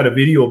 I've got a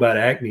video about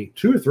acne,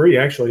 2 or 3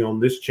 actually on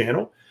this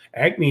channel.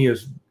 Acne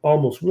is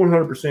almost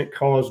 100%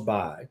 caused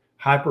by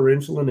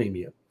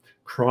hyperinsulinemia,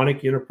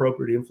 chronic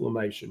inappropriate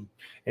inflammation,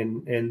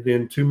 and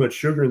then too much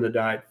sugar in the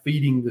diet,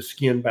 feeding the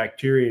skin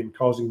bacteria and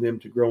causing them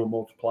to grow and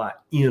multiply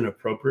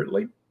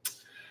inappropriately.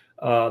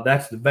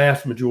 That's the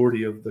vast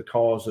majority of the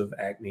cause of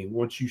acne.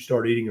 Once you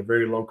start eating a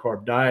very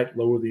low-carb diet,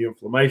 lower the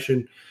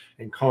inflammation,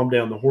 and calm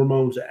down the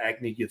hormones,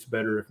 acne gets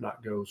better, if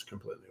not goes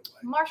completely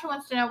away. Marsha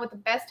wants to know what the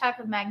best type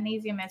of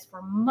magnesium is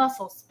for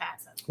muscle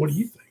spasms. What do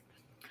you think?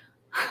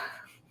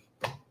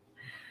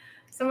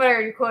 Somebody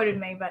already quoted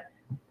me, but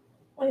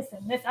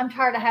listen, I'm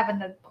tired of having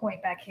the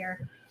point back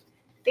here.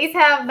 These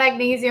have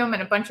magnesium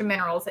and a bunch of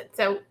minerals.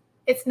 So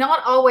it's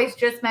not always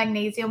just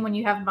magnesium when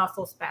you have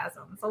muscle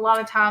spasms. A lot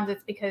of times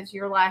it's because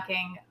you're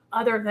lacking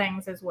other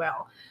things as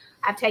well.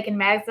 I've taken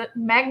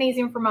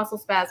magnesium for muscle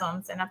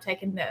spasms, and I've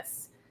taken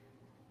this.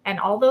 And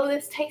although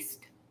this tastes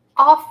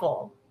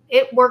awful,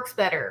 it works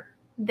better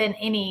than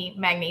any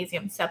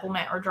magnesium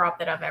supplement or drop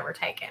that I've ever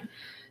taken.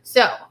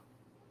 So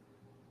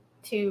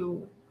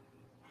to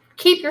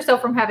keep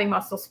yourself from having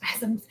muscle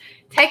spasms,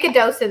 take a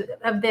dose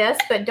of this,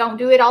 but don't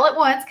do it all at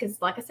once because,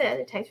 like I said,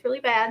 it tastes really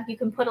bad. You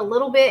can put a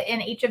little bit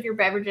in each of your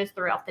beverages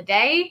throughout the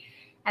day,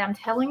 and I'm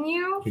telling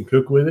you, You can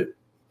cook with it.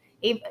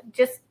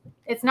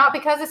 It's not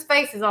because his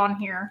face is on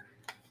here.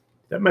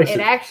 That makes it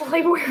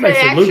actually look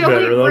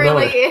better, though,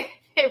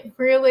 it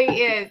really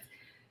is.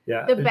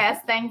 Yeah. The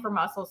best thing for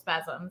muscle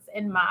spasms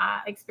in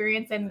my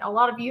experience, and a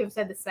lot of you have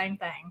said the same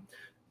thing.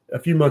 A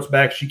few months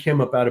back, she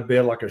came up out of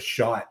bed like a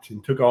shot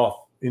and took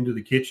off into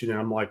the kitchen. And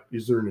I'm like,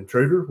 is there an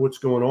intruder? What's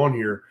going on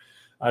here?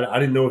 I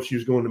didn't know if she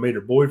was going to meet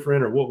her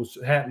boyfriend or what was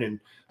happening.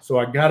 So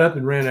I got up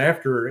and ran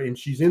after her, and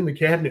she's in the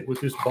cabinet with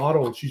this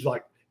bottle, and she's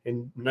like,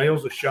 and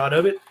nails a shot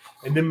of it,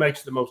 and then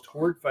makes the most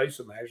horrid face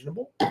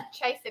imaginable.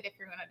 Chase it if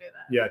you're going to do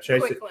that. Yeah,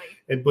 chase quickly.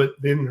 it. But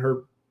then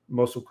her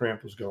muscle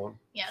cramp was gone.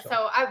 Yeah,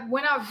 so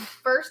when I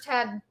first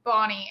had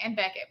Bonnie and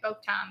Beckett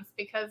both times,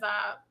 because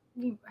I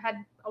had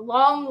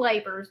long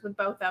labors with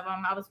both of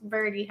them, I was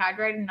very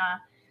dehydrated, and I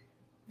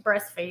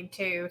breastfeed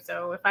too.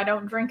 So if I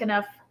don't drink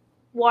enough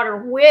water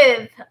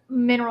with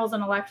minerals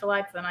and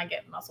electrolytes, then I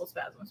get muscle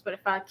spasms. But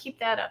if I keep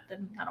that up,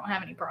 then I don't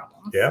have any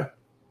problems. Yeah.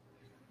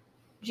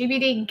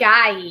 GBD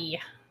Guy.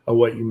 Oh,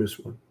 wait, you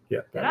missed one. Yeah,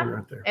 Did that one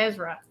right there.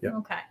 Ezra. Yeah.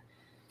 Okay.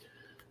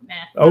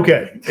 Nah.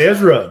 Okay,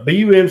 Ezra,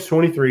 BUM's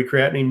 23,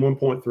 creatinine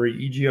 1.3,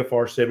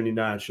 EGFR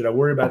 79. Should I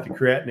worry about the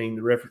creatinine?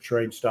 The reference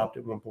range stopped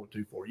at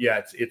 1.24. Yeah,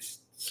 it's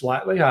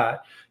slightly high.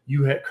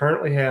 You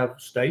currently have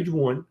stage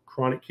 1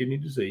 chronic kidney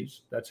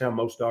disease. That's how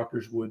most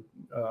doctors would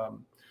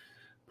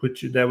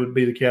put you. That would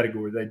be the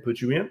category they'd put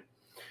you in.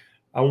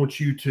 I want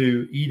you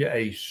to eat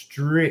a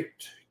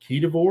strict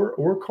Ketovore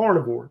or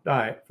Carnivore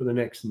diet for the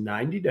next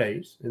 90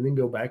 days and then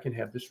go back and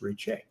have this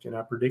rechecked. And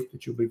I predict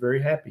that you'll be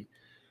very happy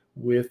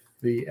with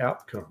the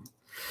outcome.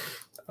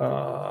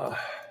 Now,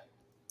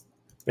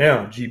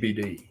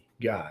 GBD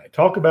Guy,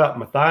 talk about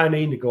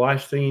methionine to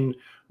glycine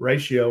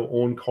ratio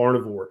on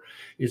Carnivore.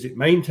 Is it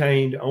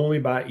maintained only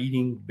by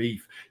eating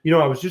beef? You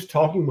know, I was just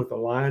talking with a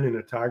lion and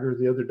a tiger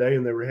the other day,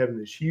 and they were having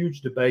this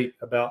huge debate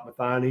about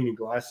methionine and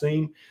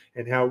glycine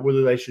and how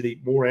whether they should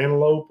eat more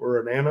antelope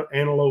or an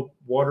antelope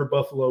water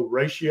buffalo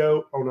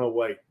ratio. Oh no,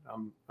 wait,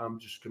 I'm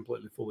just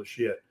completely full of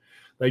shit.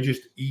 They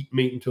just eat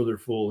meat until they're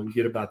full and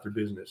get about their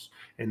business.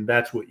 And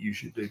that's what you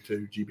should do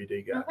too,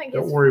 GBD Guy.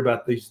 Don't worry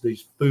about these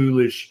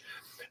foolish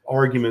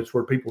arguments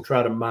where people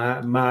try to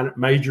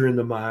major in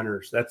the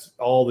minors. That's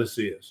all this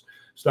is.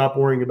 Stop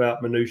worrying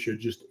about minutia.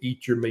 Just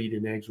eat your meat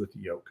and eggs with the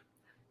yolk.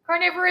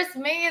 Carnivorous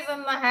Me is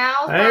in the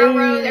house. Hey.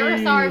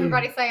 I saw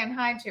everybody saying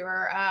hi to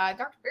her.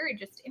 Dr. Berry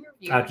just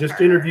interviewed I just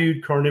her.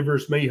 interviewed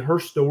Carnivorous Me. Her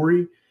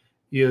story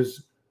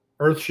is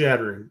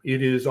earth-shattering.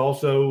 It is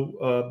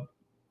also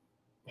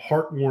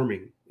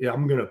heartwarming.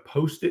 I'm going to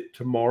post it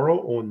tomorrow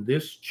on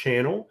this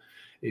channel.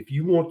 If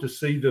you want to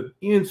see the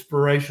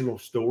inspirational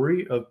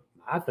story of,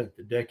 I think,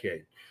 the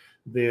decade,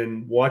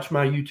 then watch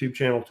my YouTube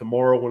channel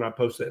tomorrow when I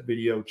post that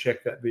video.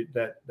 Check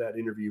that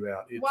interview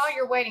out. While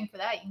you're waiting for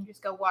that, you can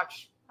just go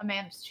watch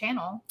Amanda's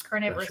channel,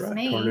 Carnivorous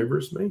Me.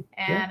 Carnivorous Me.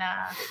 And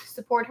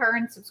support her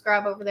and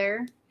subscribe over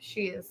there.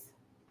 She is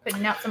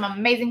putting out some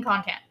amazing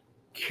content.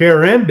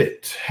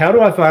 Carambit, how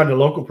do I find a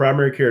local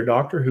primary care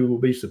doctor who will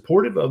be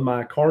supportive of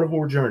my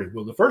carnivore journey?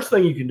 Well, the first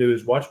thing you can do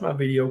is watch my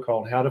video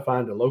called How to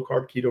Find a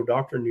Low-Carb Keto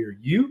Doctor Near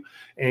You,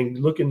 and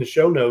look in the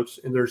show notes,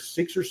 and there's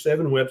 6 or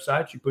 7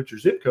 websites. You put your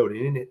zip code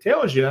in, and it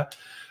tells you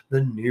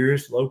the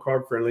nearest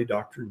low-carb friendly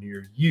doctor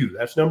near you.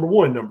 That's number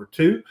 1. Number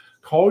 2,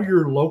 call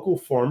your local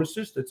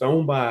pharmacist that's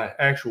owned by an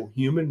actual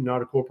human,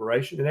 not a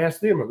corporation, and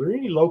ask them, are there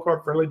any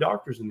low-carb friendly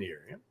doctors in the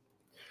area?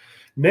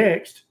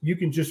 Next, you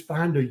can just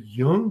find a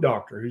young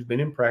doctor who's been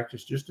in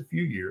practice just a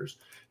few years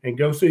and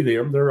go see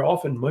them. They're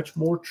often much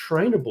more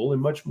trainable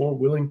and much more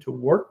willing to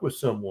work with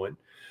someone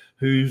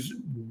who's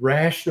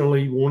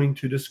rationally wanting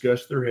to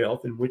discuss their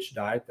health and which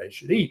diet they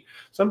should eat.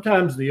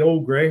 Sometimes the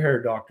old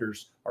gray-haired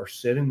doctors are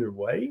set in their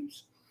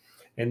ways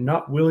and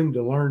not willing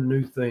to learn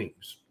new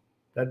things.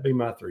 That'd be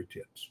my 3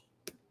 tips.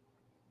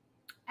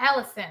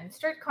 Allison,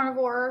 strict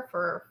carnivore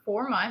for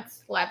 4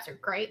 months. Labs are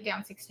great,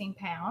 down 16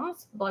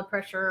 pounds. Blood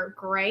pressure,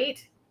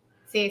 great.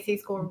 CAC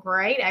score,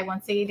 great.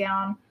 A1C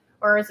down,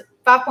 or is it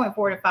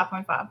 5.4 to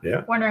 5.5?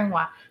 Yeah. Wondering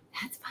why.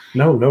 That's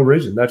fine. No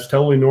reason. That's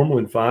totally normal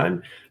and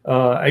fine.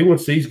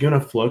 A1C is going to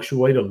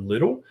fluctuate a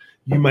little.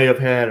 You may have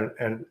had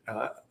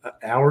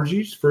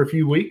allergies for a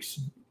few weeks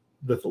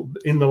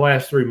in the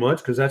last 3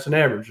 months, because that's an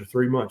average of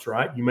 3 months,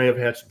 right? You may have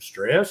had some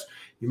stress.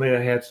 You may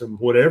have had some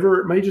whatever.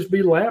 It may just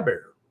be lab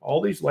error. All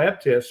these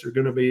lab tests are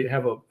going to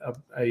have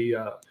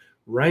a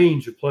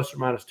range of plus or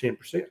minus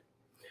 10%.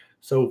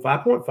 So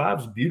 5.5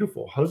 is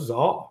beautiful.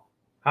 Huzzah.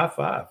 High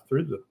five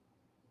through the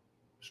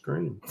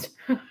screen.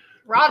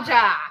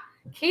 Raja,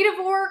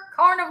 Ketovore,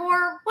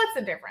 Carnivore, what's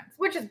the difference?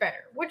 Which is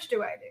better? Which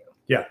do I do?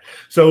 Yeah.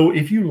 So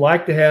if you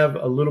like to have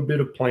a little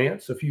bit of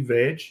plants, a few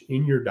veg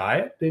in your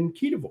diet, then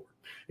Ketovore.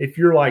 If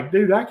you're like,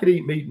 dude, I could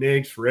eat meat and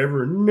eggs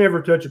forever and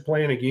never touch a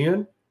plant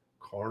again,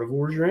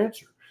 Carnivore is your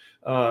answer.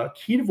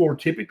 Ketovore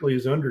typically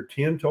is under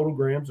 10 total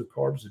grams of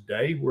carbs a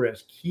day,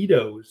 whereas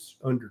keto is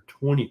under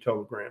 20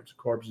 total grams of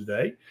carbs a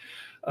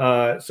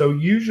day. So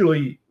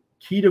usually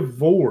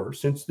Ketovore,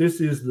 since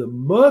this is the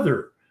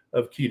mother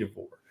of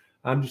Ketovore,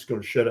 I'm just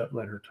going to shut up and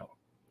let her talk.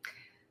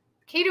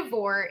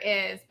 Ketovore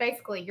is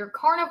basically your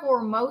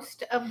carnivore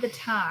most of the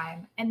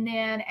time, and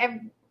then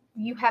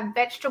you have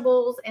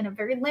vegetables in a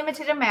very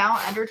limited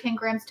amount, under 10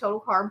 grams total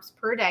carbs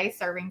per day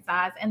serving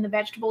size, and the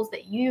vegetables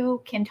that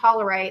you can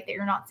tolerate that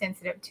you're not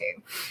sensitive to.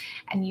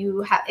 And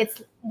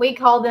we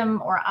call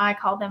them, or I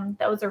call them,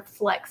 those are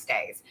flex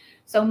days.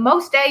 So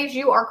most days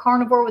you are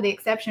carnivore, with the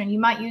exception you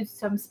might use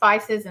some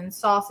spices and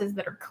sauces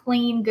that are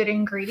clean, good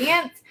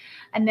ingredients.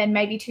 And then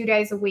maybe 2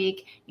 days a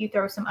week you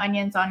throw some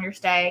onions on your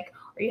steak,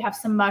 or you have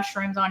some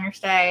mushrooms on your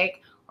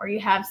steak, or you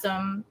have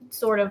some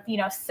sort of,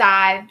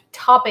 side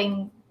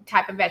topping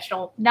type of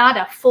vegetable, not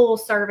a full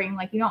serving.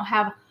 Like, you don't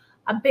have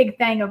a big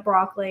thing of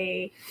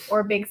broccoli or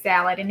a big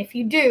salad. And if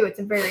you do, it's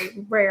a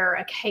very rare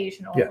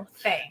occasional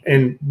thing.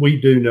 And we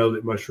do know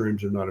that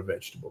mushrooms are not a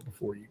vegetable,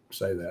 before you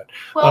say that.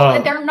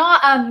 Well, they're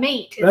not a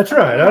meat. That's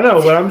right. I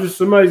know, but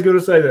somebody's going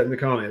to say that in the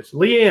comments.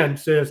 Leanne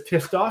says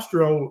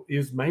testosterone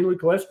is mainly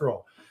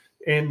cholesterol.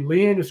 And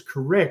Leanne is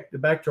correct.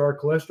 Back to our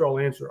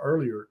cholesterol answer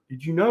earlier.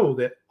 Did you know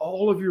that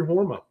all of your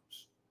hormones,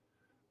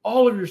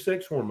 all of your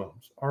sex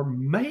hormones, are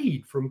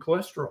made from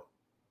cholesterol?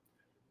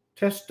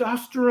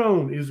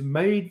 Testosterone is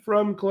made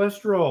from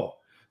cholesterol.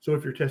 So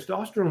if your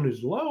testosterone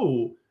is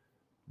low,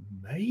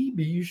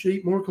 maybe you should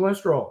eat more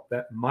cholesterol.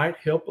 That might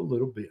help a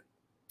little bit.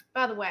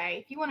 By the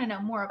way, if you want to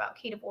know more about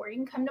Ketovore, you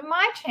can come to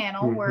my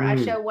channel where I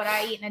show what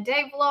I eat in a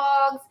day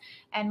vlogs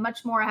and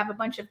much more. I have a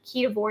bunch of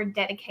Ketovore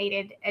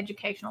dedicated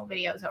educational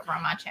videos over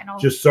on my channel.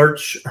 Just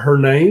search her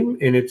name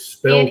and it's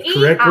spelled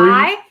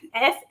correctly.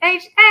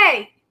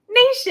 Neisha.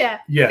 Neisha.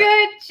 Yeah.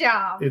 Good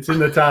job. It's in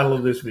the title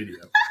of this video.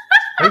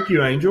 Thank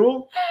you,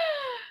 Angel.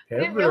 I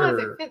didn't realize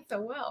it fit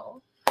so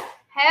well.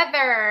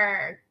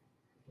 Heather.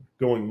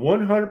 Going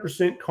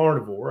 100%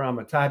 carnivore. I'm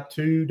a type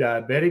 2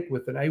 diabetic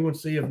with an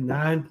A1C of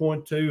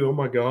 9.2. Oh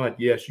my God.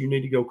 Yes, you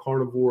need to go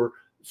carnivore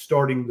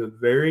starting the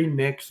very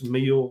next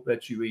meal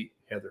that you eat,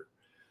 Heather.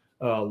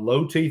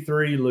 Low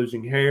T3,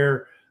 losing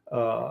hair,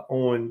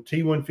 on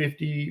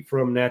T150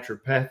 from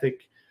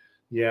naturopathic.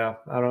 Yeah,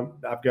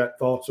 I've got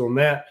thoughts on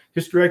that.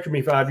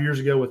 Hysterectomy 5 years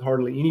ago with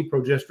hardly any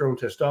progesterone,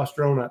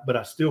 testosterone, but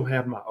I still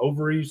have my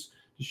ovaries.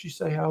 Did she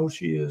say how old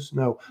she is?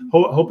 No.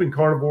 Hoping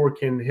carnivore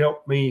can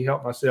help me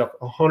help myself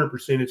 100%.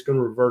 It's going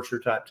to reverse your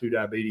type 2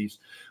 diabetes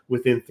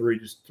within 3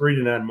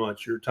 to 9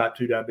 months. Your type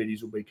 2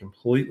 diabetes will be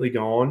completely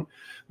gone.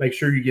 Make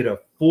sure you get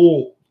a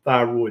full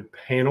thyroid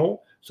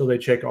panel, so they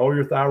check all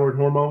your thyroid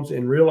hormones,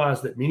 and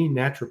realize that many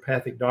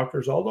naturopathic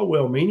doctors, although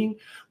well-meaning,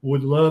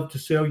 would love to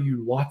sell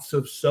you lots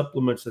of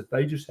supplements that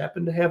they just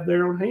happen to have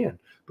there on hand,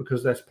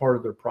 because that's part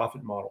of their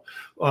profit model.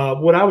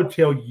 What I would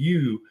tell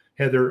you,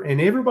 Heather, and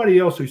everybody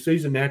else who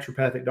sees a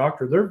naturopathic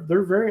doctor,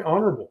 they're very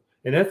honorable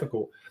and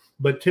ethical.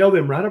 But tell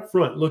them right up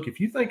front, look, if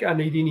you think I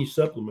need any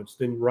supplements,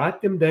 then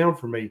write them down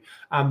for me.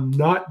 I'm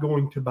not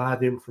going to buy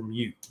them from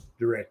you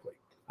directly.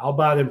 I'll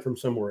buy them from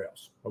somewhere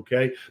else,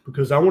 okay?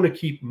 Because I want to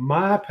keep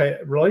my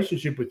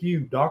relationship with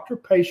you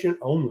doctor-patient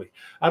only.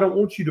 I don't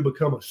want you to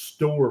become a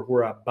store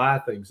where I buy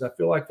things. I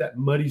feel like that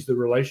muddies the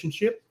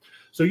relationship.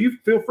 So you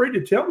feel free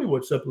to tell me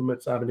what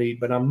supplements I need,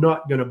 but I'm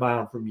not going to buy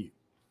them from you.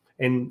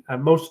 And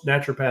most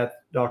naturopath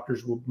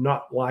doctors will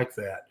not like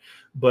that.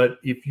 But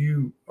if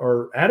you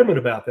are adamant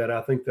about that,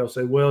 I think they'll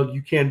say, well,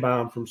 you can buy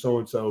them from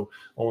so-and-so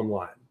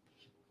online.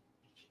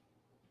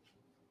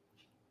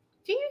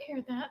 Do you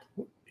hear that?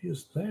 What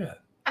is that?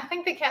 I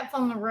think the cat's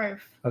on the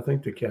roof. I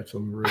think the cat's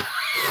on the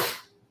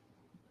roof.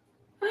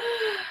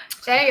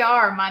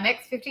 JR, my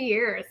next 50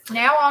 years.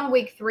 Now on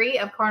week 3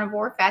 of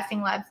carnivore,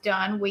 fasting labs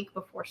done week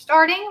before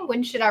starting.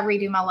 When should I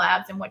redo my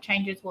labs and what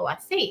changes will I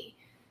see?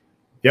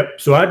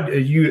 Yep. So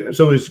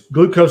his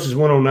glucose is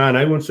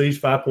 109, A1C is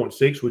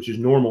 5.6, which is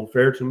normal.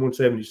 Ferritin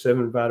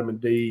 177, vitamin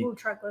D. Ooh,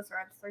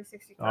 triglycerides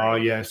 363. Oh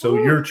yeah. So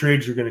your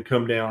trigs are going to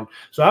come down.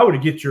 So I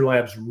would get your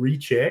labs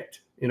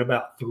rechecked in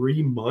about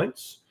 3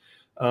 months.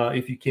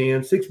 If you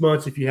can. 6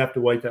 months, if you have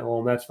to wait that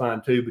long, that's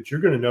fine too. But you're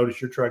going to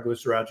notice your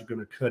triglycerides are going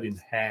to cut in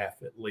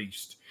half at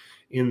least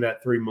in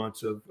that 3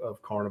 months of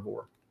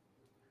carnivore.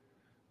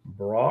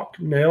 Brock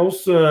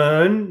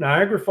Nelson,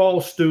 Niagara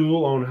Falls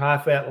stool on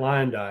high-fat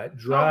lion diet,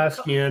 dry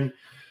skin,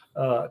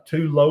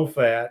 too low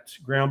fat,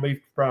 ground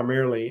beef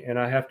primarily, and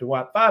I have to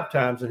wipe 5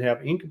 times and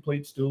have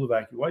incomplete stool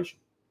evacuation.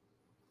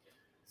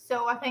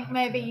 So I think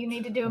maybe you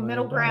need to do a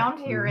middle ground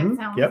here, it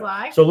sounds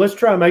like. So let's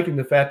try making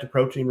the fat to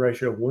protein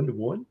ratio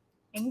 1:1.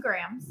 In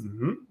grams.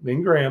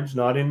 In grams,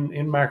 not in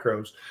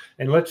macros.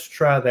 And let's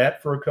try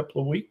that for a couple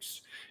of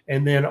weeks.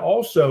 And then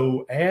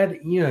also add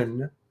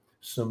in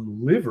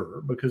some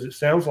liver, because it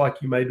sounds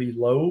like you may be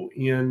low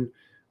in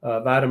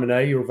vitamin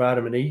A or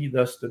vitamin E,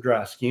 thus the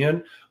dry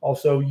skin.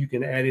 Also, you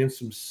can add in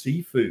some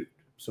seafood,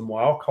 some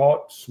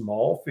wild-caught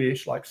small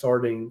fish like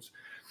sardines,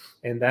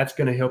 and that's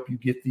going to help you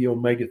get the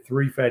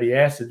omega-3 fatty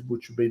acids,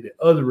 which will be the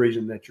other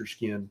reason that your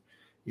skin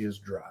is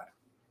dry.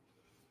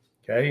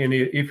 Okay. And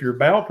if your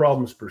bowel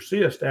problems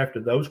persist after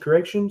those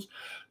corrections,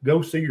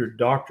 go see your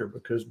doctor,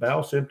 because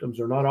bowel symptoms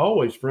are not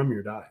always from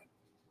your diet.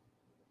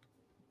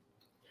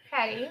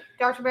 Patty,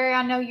 Dr. Berry,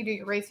 I know you do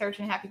your research,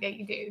 and happy that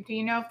you do. Do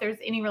you know if there's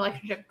any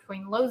relationship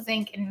between low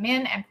zinc in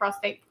men and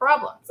prostate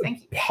problems?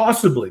 Thank you.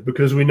 Possibly,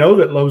 because we know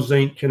that low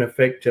zinc can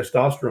affect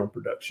testosterone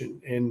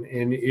production, and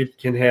it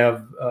can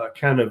have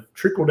kind of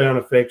trickle-down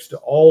effects to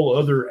all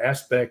other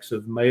aspects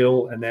of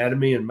male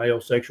anatomy and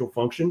male sexual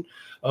function,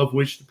 of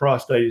which the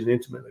prostate is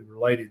intimately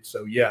related.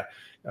 So yeah,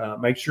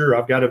 make sure,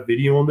 I've got a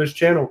video on this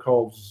channel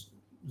called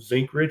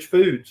Zinc-Rich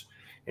Foods,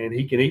 and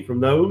he can eat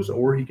from those,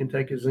 or he can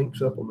take a zinc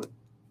supplement.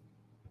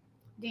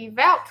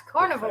 Devout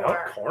Carnivore.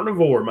 Devout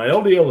Carnivore. My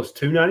LDL is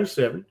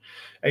 297,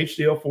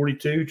 HDL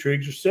 42,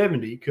 trigs are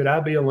 70. Could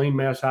I be a lean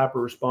mass hyper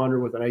responder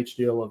with an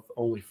HDL of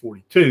only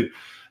 42?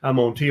 I'm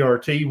on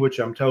TRT, which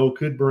I'm told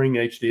could bring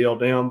HDL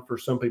down. For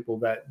some people,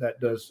 that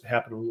does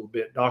happen a little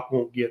bit. Doc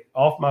won't get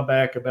off my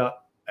back about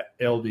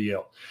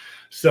LDL.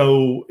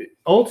 So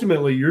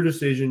ultimately, your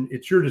decision,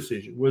 it's your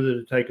decision whether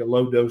to take a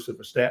low dose of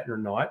a statin or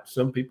not.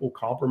 Some people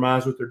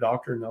compromise with their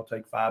doctor and they'll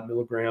take 5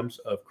 milligrams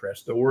of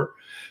Ketovore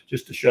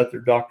just to shut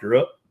their doctor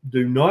up.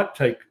 Do not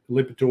take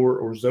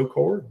Lipitor or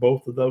Zocor.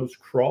 Both of those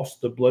cross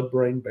the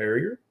blood-brain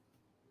barrier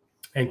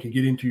and can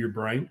get into your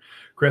brain.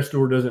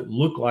 Ketovore doesn't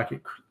look like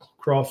it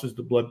crosses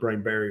the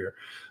blood-brain barrier.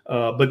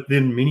 But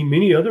then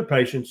many other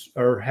patients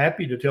are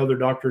happy to tell their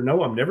doctor,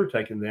 no, I'm never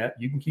taking that.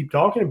 You can keep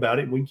talking about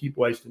it. We can keep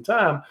wasting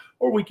time,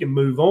 or we can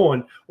move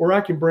on, or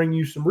I can bring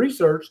you some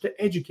research to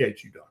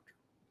educate you, doctor.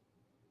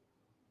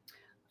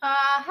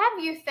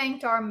 Have you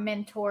thanked our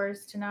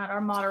mentors tonight,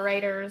 our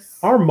moderators?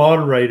 Our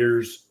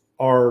moderators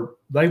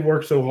they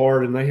work so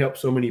hard and they help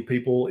so many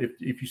people.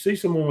 If you see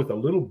someone with a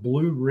little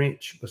blue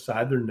wrench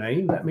beside their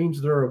name, that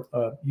means they're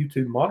a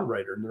YouTube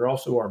moderator, and they're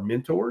also our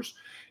mentors,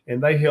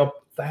 and they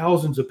help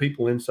thousands of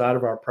people inside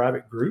of our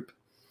private group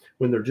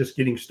when they're just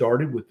getting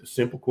started with the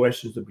simple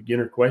questions, the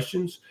beginner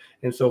questions.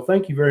 And so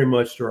thank you very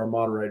much to our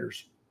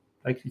moderators.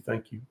 Thank you.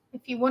 Thank you.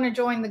 If you want to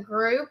join the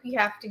group, you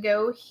have to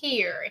go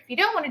here. If you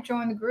don't want to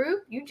join the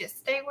group, you just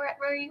stay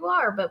where you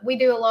are. But we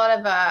do a lot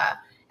of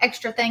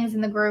extra things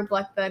in the group,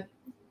 like the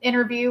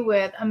interview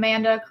with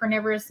Amanda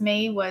Carnivorous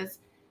Me was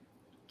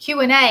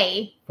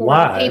Q&A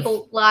for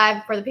people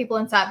live for the people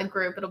inside the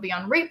group. It'll be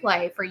on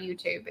replay for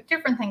YouTube, but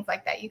different things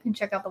like that. You can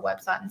check out the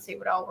website and see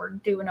what all we're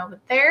doing over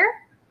there.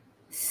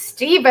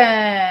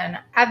 Steven,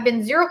 I've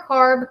been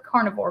 0-carb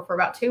carnivore for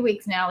about 2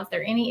 weeks now. Is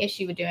there any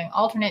issue with doing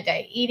alternate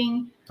day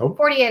eating?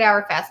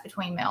 48-hour fast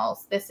between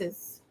meals. This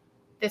is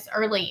this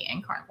early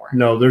in carnivore.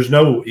 No, there's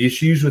no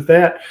issues with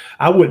that.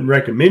 I wouldn't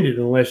recommend it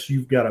unless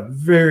you've got a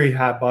very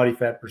high body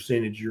fat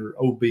percentage. You're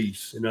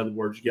obese. In other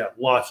words, you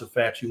got lots of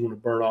fat you want to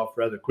burn off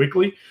rather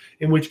quickly,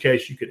 in which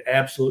case you could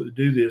absolutely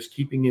do this,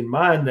 keeping in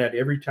mind that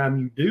every time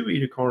you do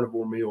eat a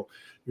carnivore meal,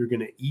 you're going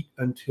to eat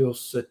until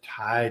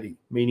satiety,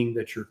 meaning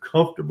that you're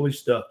comfortably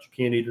stuffed. You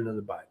can't eat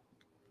another bite.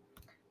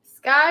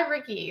 Sky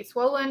Ricky,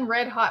 swollen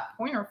red hot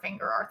pointer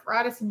finger,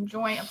 arthritis and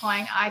joint,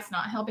 applying ice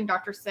not helping,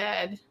 doctor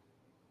said.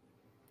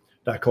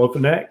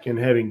 Diclofenac and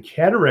having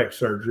cataract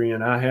surgery,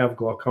 and I have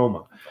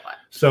glaucoma.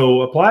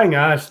 So applying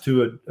ice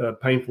to a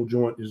painful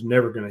joint is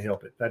never going to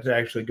help it. That's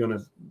actually going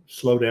to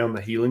slow down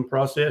the healing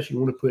process. You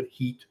want to put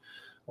heat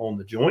on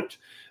the joint.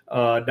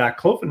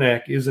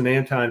 Diclofenac is an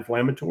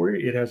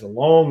anti-inflammatory. It has a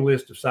long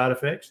list of side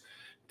effects.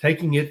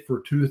 Taking it for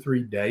 2 or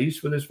 3 days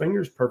for this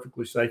finger is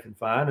perfectly safe and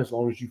fine as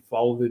long as you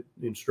follow the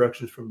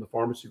instructions from the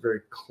pharmacy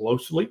very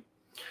closely.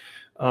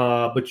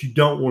 But you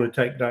don't want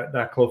to take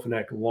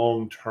diclofenac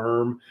long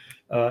term.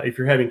 If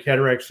you're having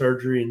cataract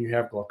surgery and you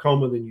have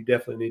glaucoma, then you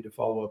definitely need to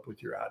follow up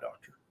with your eye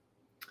doctor.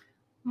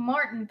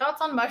 Martin,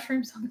 thoughts on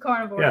mushrooms on the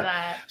carnivore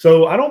diet?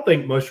 So I don't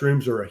think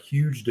mushrooms are a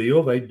huge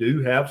deal. They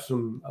do have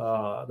some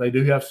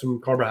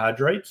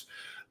carbohydrates,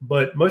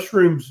 but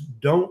mushrooms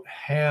don't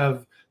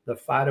have the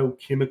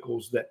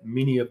phytochemicals that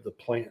many of the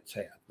plants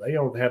have. They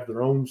don't have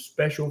their own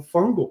special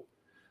fungal.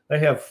 They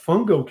have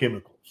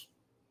fungochemicals.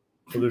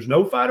 So there's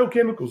no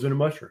phytochemicals in a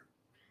mushroom.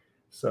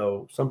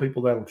 So some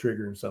people that'll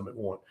trigger and some it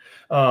won't.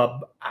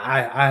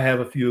 I have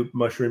a few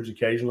mushrooms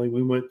occasionally.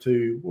 We went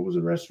to, what was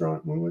the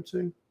restaurant we went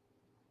to?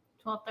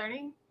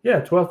 1230? Yeah,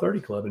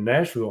 1230 Club in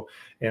Nashville.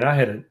 And I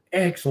had an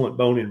excellent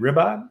bone-in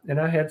ribeye, and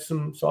I had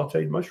some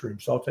sauteed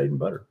mushrooms, sauteed in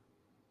butter.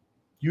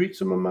 You eat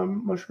some of my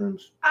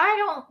mushrooms? I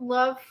don't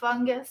love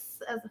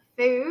fungus as a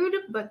food,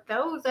 but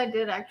those I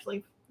did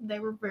actually, they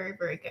were very,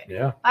 very good.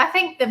 Yeah. I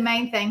think the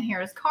main thing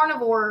here is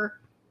carnivore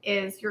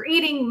is you're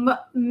eating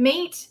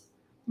meat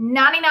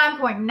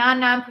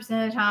 99.99% of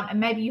the time, and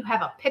maybe you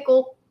have a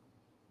pickle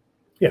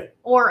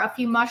or a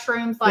few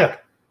mushrooms a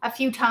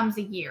few times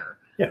a year.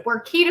 Yeah.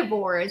 Where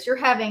Ketovore is you're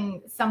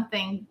having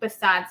something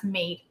besides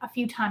meat a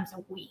few times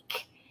a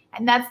week.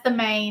 And that's the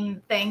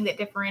main thing that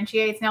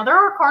differentiates. Now, there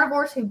are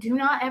carnivores who do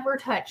not ever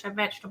touch a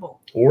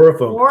vegetable. Or a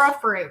fungus. Or a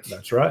fruit.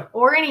 That's right.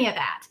 Or any of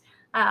that.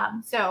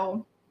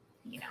 So,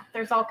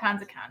 there's all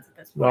kinds at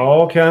this point.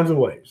 All kinds of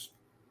ways.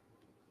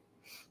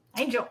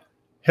 Angel.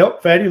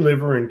 Help fatty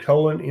liver and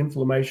colon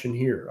inflammation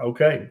here.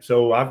 Okay,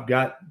 so I've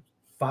got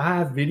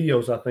 5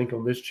 videos, I think,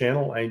 on this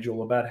channel,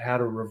 Angel, about how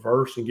to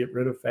reverse and get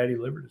rid of fatty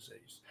liver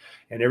disease.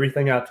 And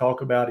everything I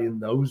talk about in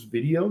those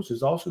videos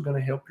is also going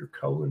to help your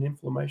colon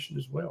inflammation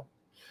as well.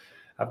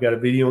 I've got a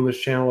video on this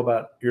channel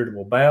about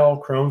irritable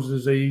bowel, Crohn's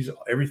disease.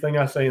 Everything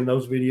I say in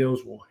those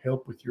videos will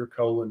help with your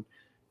colon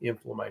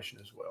inflammation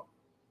as well.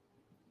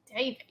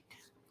 David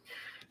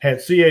had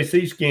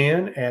CAC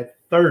scan at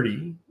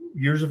 30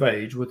 years of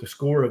age with a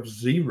score of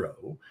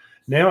 0.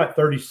 Now at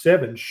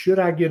 37, should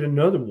I get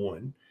another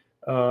one?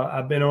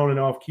 I've been on and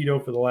off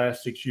keto for the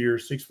last 6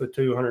 years,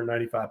 6'2",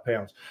 195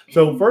 pounds.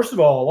 So first of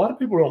all, a lot of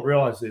people don't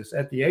realize this.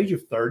 At the age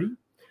of 30,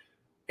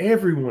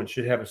 everyone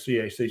should have a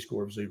CAC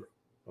score of 0.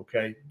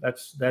 Okay,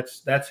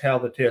 that's how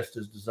the test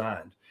is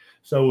designed.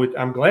 So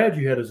I'm glad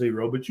you had a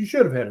 0, but you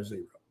should have had a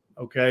 0.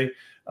 Okay,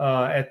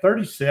 at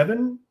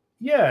 37.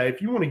 Yeah,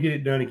 if you want to get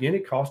it done again,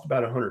 it costs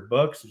about $100.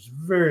 There's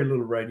very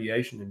little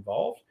radiation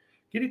involved.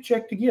 Get it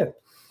checked again.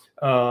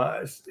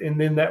 And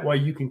then that way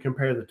you can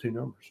compare the two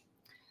numbers.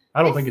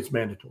 I don't think it's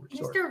mandatory.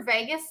 Mr.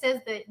 Vegas says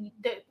that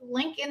the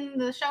link in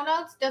the show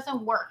notes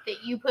doesn't work,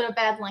 that you put a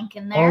bad link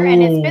in there,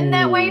 and it's been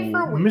that way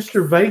for weeks.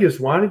 Mr. Vegas,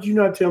 why did you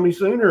not tell me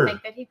sooner? I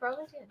think that he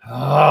probably did. Oh,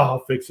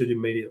 I'll fix it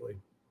immediately.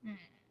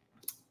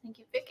 Thank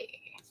you, Vicky.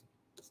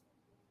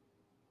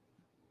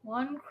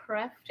 One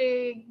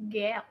crafty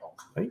gal.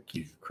 Thank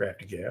you,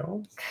 crafty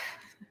gal.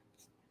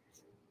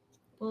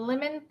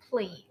 Lemon,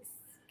 please.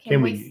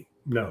 Can we?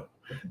 No.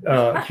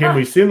 Can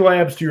we send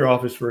labs to your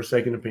office for a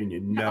second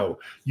opinion? No.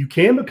 You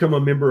can become a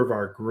member of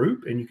our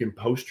group and you can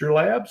post your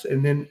labs,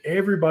 and then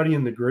everybody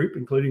in the group,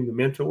 including the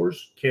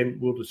mentors,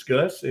 will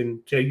discuss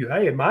and tell you,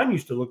 hey, mine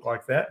used to look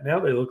like that. Now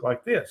they look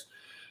like this.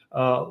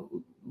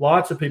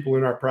 Lots of people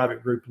in our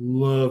private group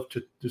love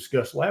to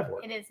discuss lab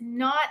work. It is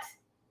not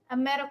a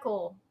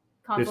medical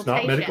consultation. It's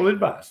not medical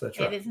advice. That's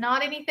right. It is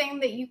not anything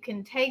that you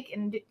can take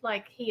and do,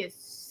 like, he is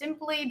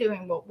simply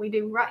doing what we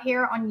do right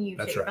here on YouTube.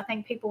 That's right. I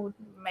think people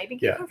maybe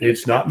get confused.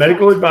 It's not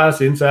medical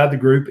advice inside the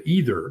group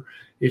either.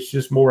 It's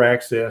just more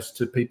access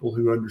to people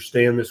who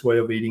understand this way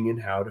of eating and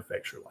how it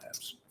affects your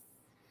labs.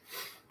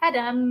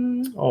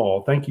 Adam.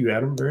 Oh, thank you,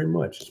 Adam, very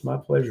much. It's my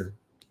pleasure.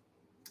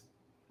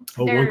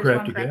 Oh, one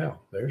crafty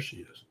gal. There she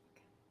is.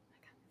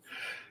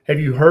 Have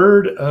you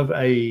heard of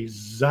a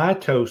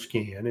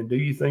Zytoscan, and do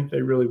you think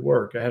they really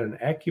work? I had an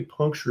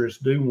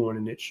acupuncturist do one,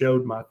 and it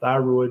showed my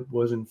thyroid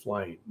was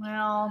inflamed.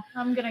 Well,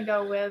 I'm going to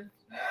go with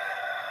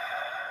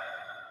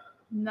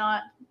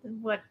not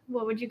what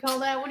would you call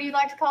that? What do you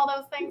like to call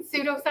those things?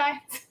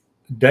 Pseudoscience?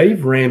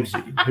 Dave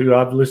Ramsey, who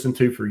I've listened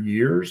to for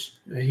years,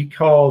 he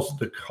calls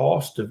the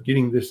cost of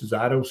getting this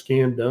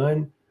Zytoscan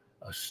done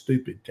a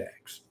stupid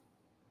tax.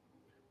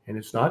 And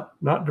it's not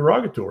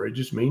derogatory. It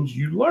just means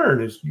you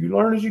learn as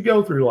you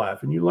go through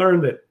life, and you learn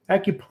that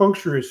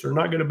acupuncturists are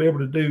not going to be able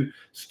to do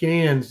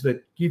scans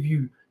that give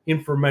you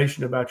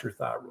information about your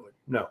thyroid.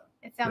 No.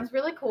 It sounds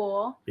really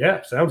cool. Yeah,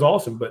 it sounds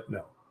awesome, but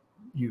no.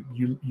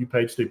 You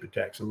paid stupid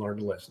tax and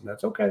learned a lesson.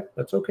 That's okay.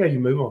 That's okay. You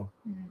move on.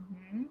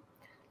 Mm-hmm.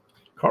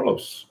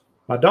 Carlos,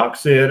 my doc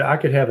said I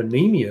could have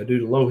anemia due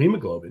to low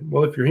hemoglobin.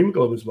 Well, if your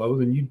hemoglobin's low,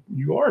 then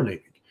you are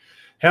anemic.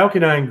 How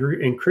can I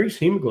increase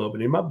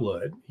hemoglobin in my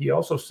blood? He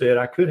also said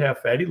I could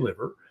have fatty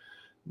liver.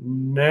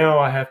 Now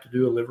I have to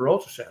do a liver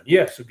ultrasound.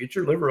 Yes, so get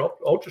your liver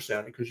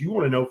ultrasound because you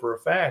want to know for a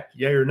fact,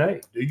 yay or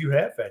nay, do you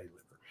have fatty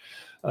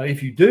liver?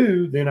 If you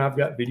do, then I've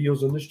got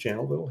videos on this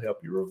channel that will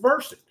help you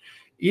reverse it.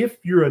 If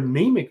you're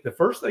anemic, the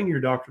first thing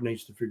your doctor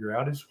needs to figure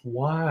out is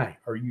why.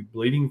 Are you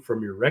bleeding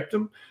from your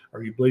rectum?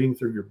 Are you bleeding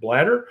through your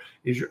bladder?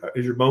 Is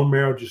your bone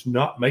marrow just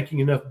not making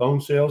enough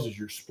bone cells? Is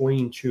your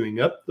spleen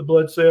chewing up the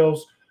blood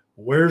cells?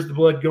 Where's the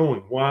blood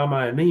going? Why am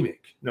I anemic?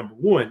 Number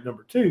one.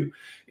 Number two,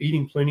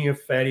 eating plenty of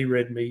fatty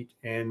red meat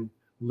and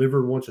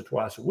liver once or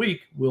twice a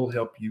week will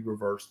help you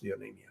reverse the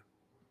anemia.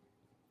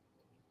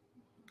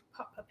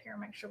 Pop up here,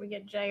 make sure we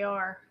get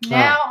JR.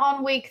 Now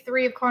on week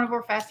 3 of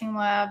Carnivore Fasting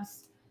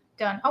Labs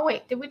done. Oh,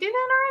 wait, did we do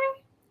that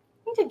already?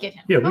 We did get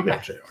him. Yeah, we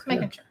got JR. Just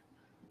making sure.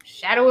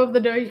 Shadow of the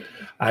day.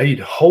 I eat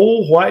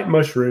whole white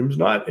mushrooms,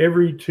 not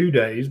every 2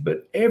 days,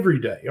 but every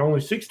day. Only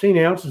 16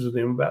 ounces of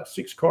them, about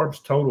 6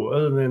 carbs total.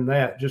 Other than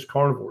that, just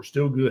carnivore,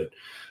 still good.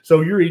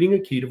 So you're eating a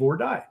ketovore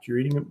diet. You're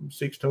eating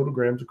 6 total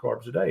grams of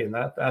carbs a day, and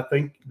I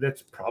think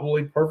that's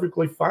probably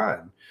perfectly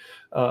fine.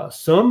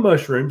 Some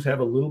mushrooms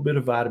have a little bit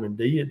of vitamin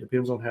D. It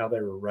depends on how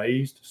they were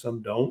raised.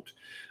 Some don't.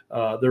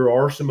 There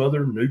are some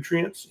other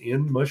nutrients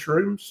in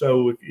mushrooms.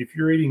 So if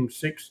you're eating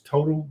 6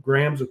 total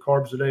grams of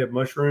carbs a day of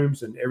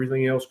mushrooms and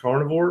everything else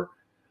carnivore,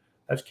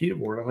 that's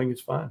ketovore. I think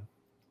it's fine.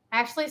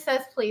 Ashley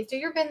says, please do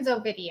your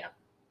benzo video.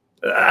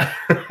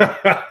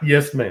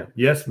 Yes, ma'am.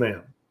 Yes,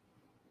 ma'am.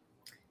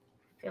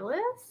 Phyllis,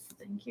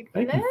 thank you.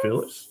 Thank you,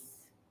 Phyllis.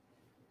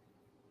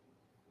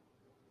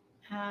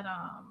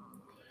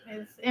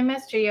 Is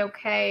MSG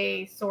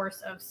okay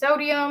source of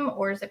sodium,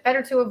 or is it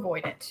better to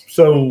avoid it?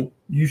 So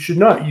you should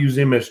not use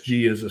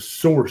MSG as a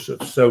source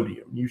of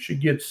sodium. You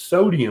should get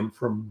sodium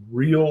from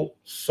real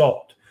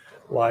salt,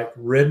 like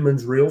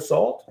Redmond's real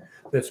salt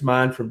that's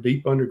mined from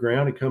deep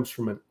underground. It comes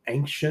from an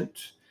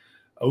ancient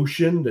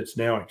ocean that's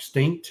now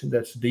extinct,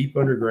 that's deep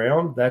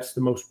underground. That's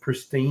the most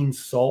pristine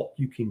salt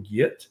you can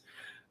get.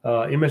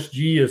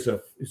 MSG is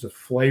a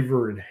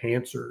flavor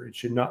enhancer. It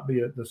should not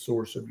be the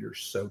source of your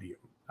sodium.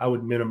 I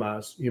would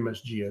minimize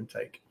MSG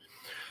intake.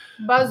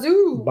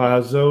 Bazoo.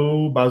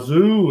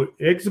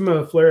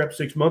 Eczema flare up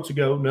 6 months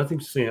ago. Nothing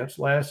since.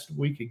 Last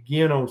week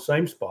again on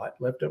same spot,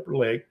 left upper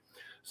leg.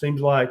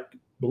 Seems like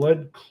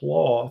blood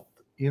cloth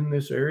in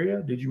this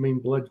area. Did you mean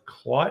blood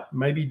clot?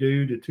 Maybe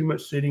due to too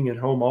much sitting at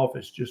home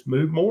office. Just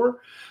move more.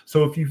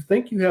 So if you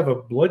think you have a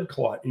blood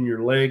clot in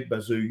your leg,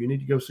 Bazoo, you need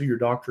to go see your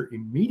doctor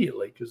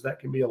immediately, because that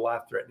can be a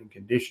life-threatening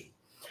condition.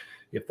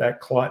 If that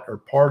clot or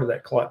part of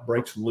that clot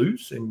breaks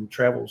loose and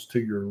travels to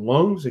your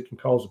lungs, it can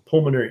cause a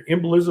pulmonary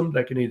embolism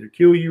that can either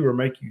kill you or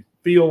make you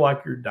feel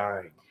like you're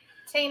dying.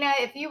 Tina,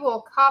 if you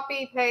will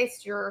copy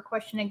paste your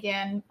question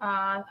again,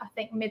 I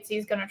think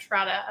Mitzi's going to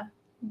try to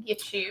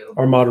get you.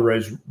 Our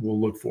moderators will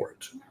look for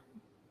it.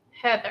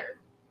 Heather.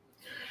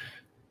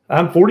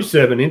 I'm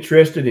 47,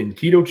 interested in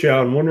keto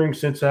chow, and wondering,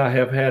 since I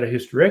have had a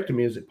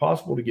hysterectomy, is it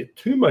possible to get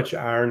too much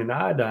iron and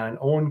iodine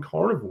on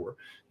carnivore?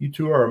 You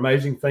two are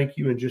amazing. Thank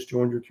you, and just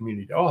joined your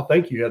community. Oh,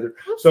 thank you, Heather.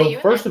 So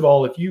first of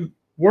all, if you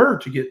were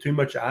to get too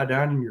much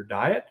iodine in your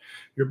diet,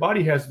 your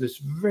body has this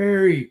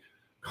very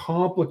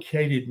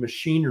complicated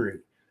machinery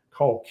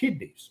called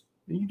kidneys,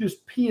 and you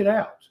just pee it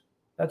out.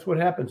 That's what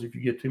happens if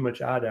you get too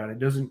much iodine. It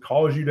doesn't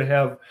cause you to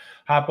have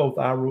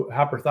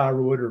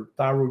hyperthyroid or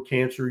thyroid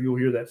cancer. You'll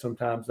hear that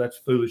sometimes. That's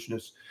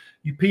foolishness.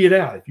 You pee it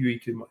out if you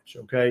eat too much,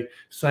 okay?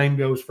 Same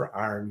goes for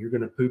iron. You're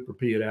going to poop or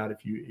pee it out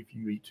if you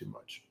eat too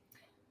much.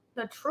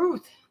 The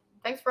truth.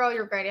 Thanks for all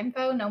your great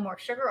info. No more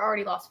sugar.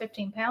 Already lost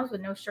 15 pounds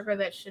with no sugar.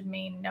 That should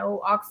mean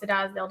no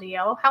oxidized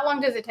LDL. How long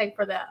does it take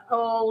for the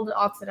old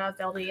oxidized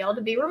LDL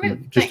to be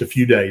removed? Just a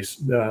few days.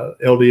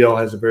 LDL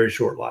has a very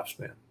short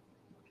lifespan.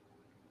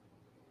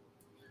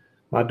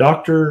 My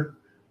doctor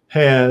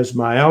has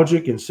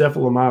myalgic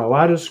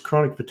encephalomyelitis,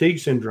 chronic fatigue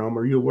syndrome.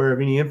 Are you aware of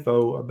any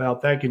info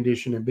about that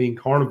condition and being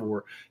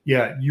carnivore?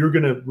 Yeah, you're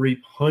going to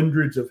reap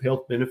hundreds of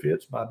health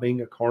benefits by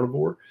being a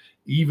carnivore,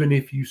 even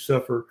if you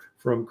suffer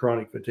from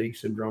chronic fatigue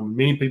syndrome.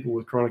 Many people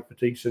with chronic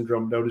fatigue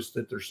syndrome notice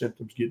that their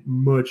symptoms get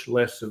much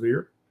less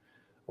severe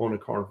on a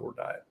carnivore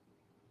diet.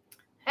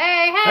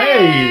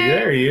 Hey,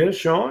 there he is,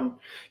 Sean.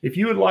 If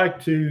you would like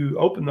to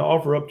open the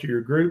offer up to your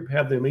group,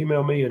 have them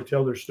email me and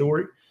tell their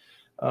story.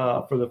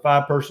 For the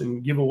 5-person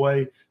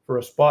giveaway for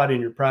a spot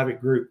in your private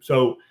group.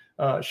 So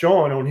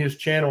Sean, on his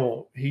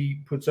channel,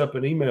 he puts up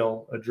an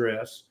email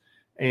address,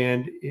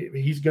 and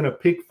he's going to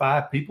pick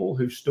 5 people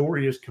whose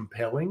story is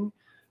compelling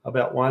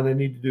about why they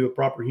need to do a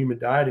proper human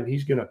diet, and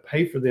he's going to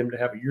pay for them to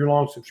have a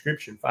year-long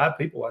subscription. 5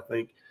 people, I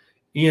think,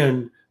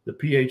 in the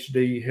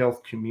PhD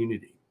health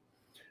community.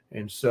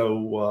 And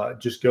so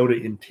just go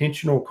to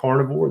Intentional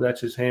Carnivore.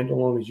 That's his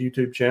handle on his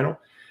YouTube channel.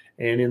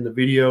 And in the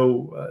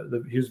video,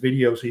 his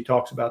videos, he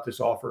talks about this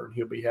offer, and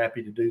he'll be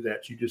happy to do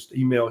that. You just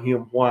email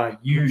him why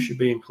you should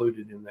be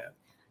included in that.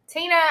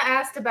 Tina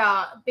asked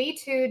about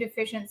B2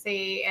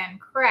 deficiency and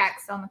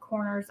cracks on the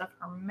corners of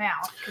her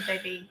mouth. Could they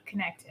be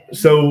connected?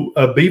 So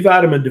B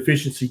vitamin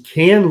deficiency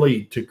can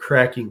lead to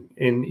cracking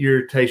and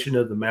irritation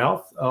of the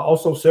mouth.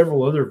 Also,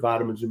 several other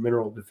vitamins and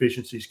mineral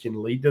deficiencies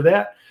can lead to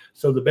that.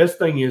 So the best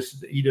thing is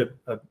to eat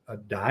a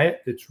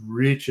diet that's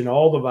rich in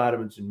all the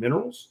vitamins and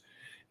minerals.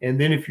 And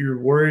then if you're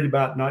worried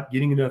about not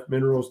getting enough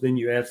minerals, then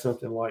you add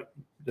something like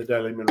the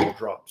daily mineral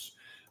drops.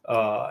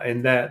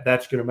 And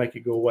that's going to make it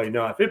go away.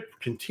 Now, if it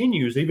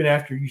continues, even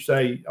after you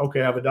say,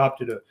 okay, I've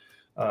adopted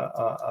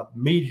a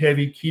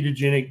meat-heavy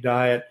ketogenic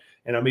diet,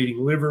 and I'm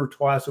eating liver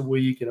twice a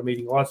week, and I'm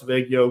eating lots of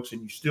egg yolks,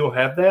 and you still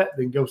have that,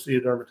 then go see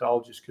a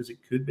dermatologist, because it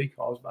could be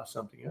caused by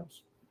something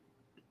else.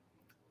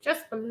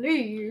 Just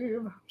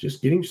believe.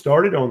 Just getting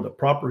started on the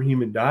proper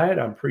human diet.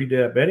 I'm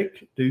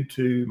pre-diabetic due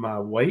to my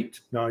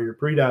weight. Now, you're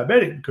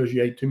pre-diabetic because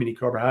you ate too many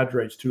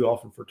carbohydrates too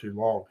often for too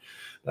long.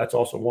 That's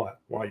also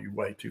why you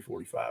weigh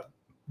 245.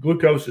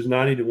 Glucose is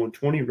 90 to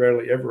 120,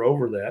 rarely ever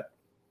over that.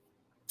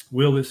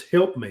 Will this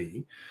help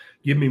me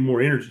give me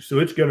more energy? So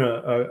it's going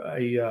to,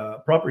 a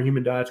proper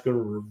human diet is going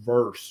to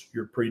reverse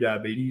your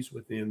pre-diabetes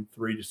within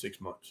 3 to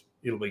 6 months.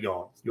 It'll be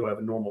gone. You'll have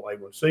a normal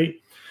A1C.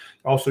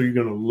 Also, you're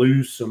going to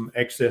lose some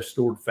excess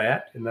stored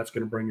fat, and that's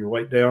going to bring your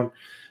weight down.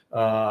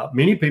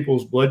 Many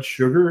people's blood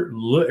sugar,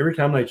 every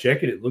time they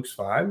check it, it looks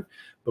fine.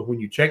 But when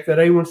you check that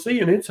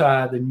A1C and it's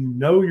high, then you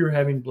know you're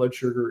having blood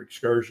sugar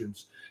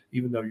excursions,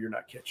 even though you're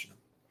not catching them.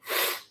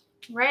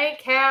 Ray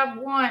Cab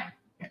 1.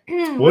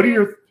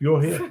 Go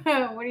ahead.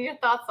 What are your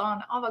thoughts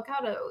on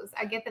avocados?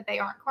 I get that they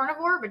aren't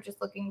carnivore, but just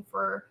looking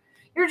for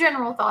your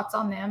general thoughts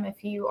on them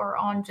if you are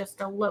on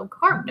just a low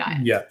carb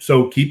diet. Yeah.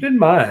 So keep in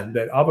mind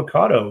that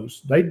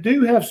avocados, they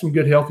do have some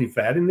good healthy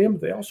fat in them,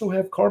 but they also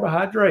have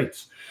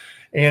carbohydrates.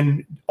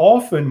 And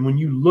often when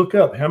you look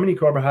up how many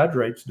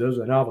carbohydrates does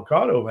an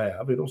avocado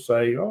have, it'll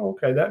say, oh,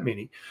 okay, that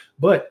many.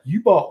 But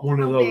you bought one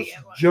of those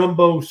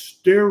jumbo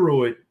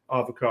steroid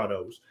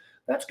avocados.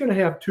 That's going to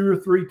have 2 or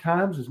 3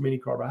 times as many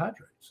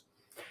carbohydrates.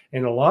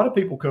 And a lot of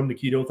people come to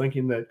keto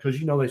thinking that because,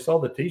 they saw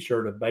the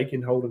t-shirt of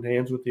bacon holding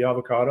hands with the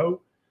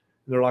avocado.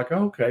 And they're like,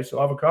 oh, okay, so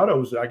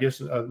avocados, I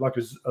guess, like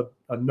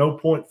a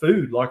no-point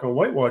food, like on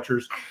Weight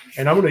Watchers,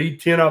 and I'm going to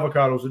eat 10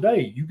 avocados a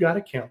day. You got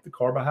to count the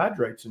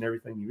carbohydrates in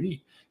everything you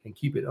eat and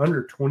keep it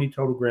under 20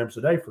 total grams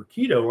a day for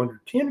keto,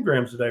 under 10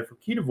 grams a day for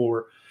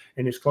Ketovore,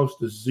 and it's close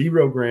to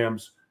 0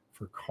 grams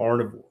for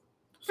Carnivore.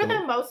 For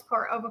the most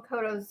part,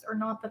 avocados are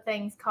not the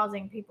things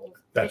causing people's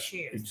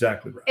issues.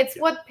 Exactly right. It's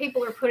what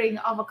people are putting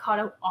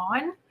avocado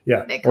on.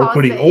 Yeah, that or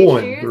putting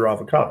on issues. their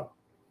avocado.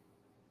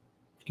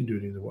 You can do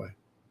it either way.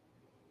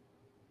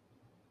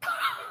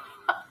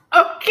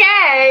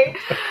 Okay.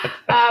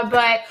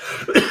 But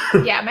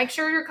yeah, make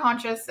sure you're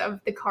conscious of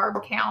the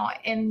carb count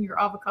in your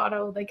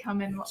avocado. They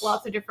come in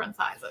lots of different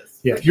sizes.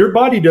 Yeah, your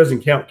body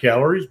doesn't count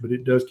calories, but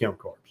it does count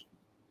carbs.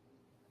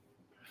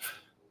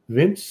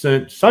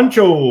 Vincent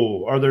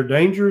Sancho, are there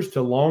dangers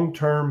to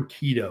long-term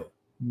keto?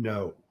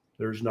 No,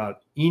 there's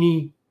not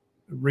any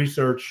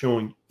research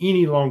showing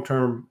any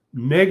long-term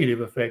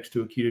negative effects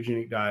to a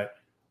ketogenic diet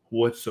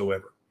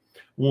whatsoever.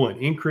 1,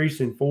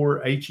 increase in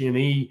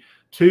 4-HNE.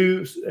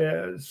 2,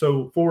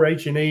 so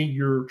 4-HNE,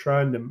 you're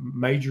trying to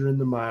major in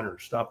the minor.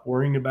 Stop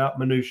worrying about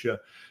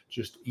minutia.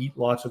 Just eat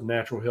lots of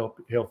natural,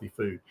 healthy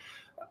food.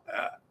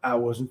 I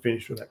wasn't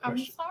finished with that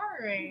question. I'm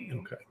sorry.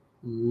 Okay.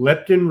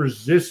 Leptin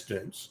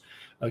resistance.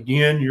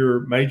 Again,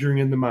 you're majoring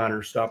in the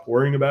minor. Stop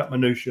worrying about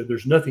minutia.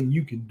 There's nothing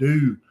you can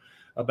do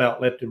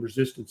about leptin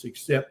resistance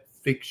except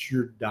fix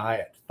your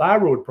diet.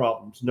 Thyroid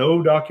problems.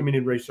 No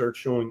documented research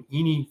showing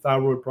any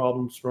thyroid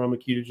problems from a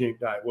ketogenic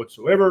diet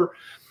whatsoever.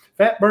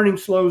 Fat burning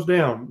slows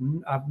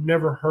down. I've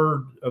never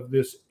heard of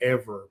this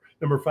ever.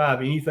 Number 5,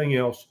 anything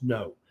else?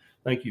 No.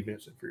 Thank you,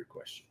 Vincent, for your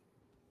question.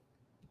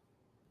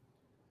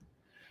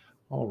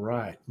 All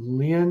right.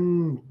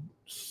 Lynn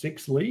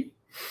Sixley.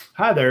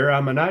 Hi there.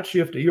 I'm a night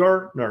shift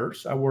ER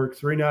nurse. I work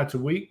 3 nights a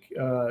week,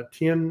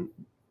 10,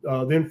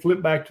 then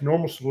flip back to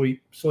normal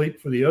sleep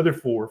for the other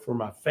 4 for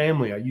my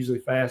family. I usually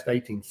fast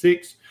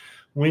 18-6.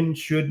 When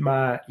should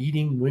my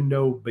eating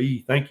window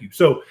be? Thank you.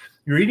 So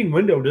your eating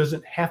window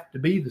doesn't have to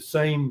be the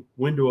same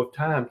window of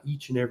time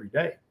each and every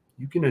day.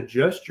 You can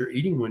adjust your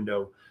eating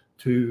window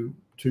to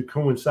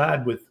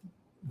coincide with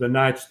the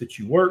nights that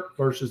you work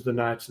versus the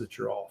nights that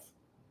you're off.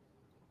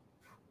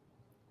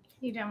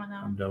 You done with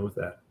that? I'm done with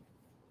that.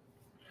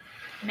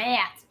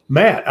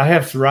 Matt, I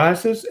have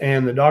psoriasis,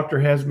 and the doctor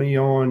has me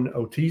on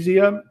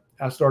Otezia.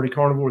 I started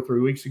Carnivore 3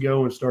 weeks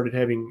ago and started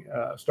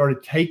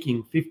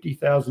taking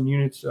 50,000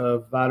 units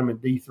of vitamin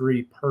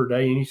D3 per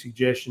day. Any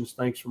suggestions?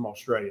 Thanks from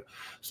Australia.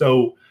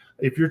 So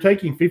if you're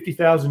taking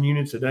 50,000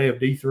 units a day of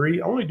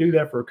D3, only do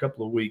that for a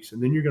couple of weeks,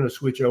 and then you're going to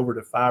switch over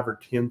to 5,000 or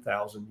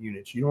 10,000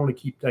 units. You don't want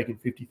to keep taking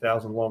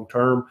 50,000 long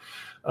term.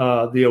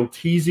 The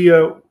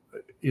Otezia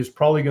is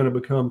probably going to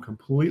become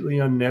completely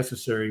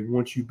unnecessary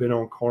once you've been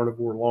on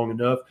Carnivore long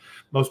enough.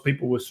 Most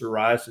people with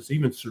psoriasis,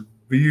 even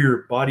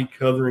severe body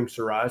covering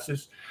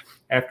psoriasis,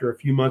 after a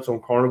few months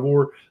on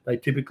Carnivore, they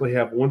typically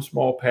have one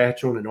small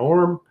patch on an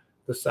arm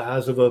the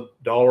size of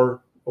 $1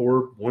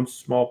 or one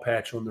small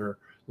patch on their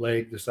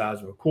leg the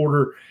size of a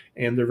quarter,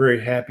 and they're very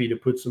happy to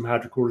put some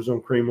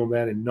hydrocortisone cream on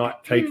that and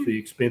not take the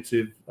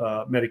expensive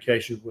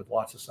medications with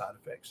lots of side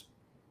effects.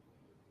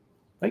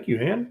 Thank you,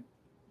 Han.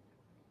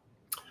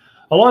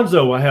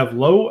 Alonzo, I have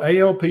low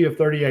ALP of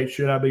 38.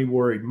 Should I be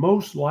worried?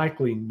 Most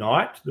likely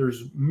not.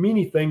 There's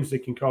many things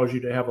that can cause you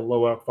to have a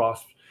low ALP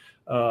phos,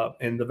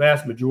 and the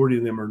vast majority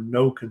of them are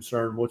no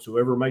concern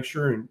whatsoever. Make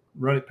sure and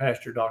run it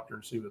past your doctor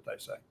and see what they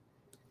say.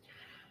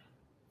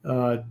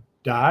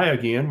 Di,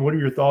 again, what are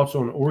your thoughts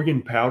on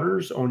organ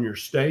powders on your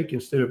steak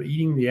instead of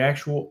eating the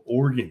actual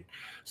organ?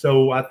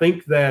 So I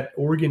think that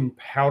organ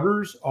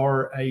powders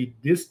are a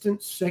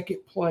distant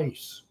second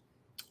place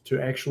to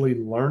actually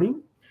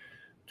learning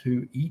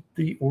to eat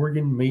the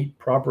organ meat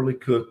properly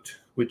cooked,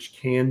 which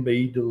can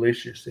be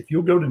delicious. If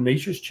you'll go to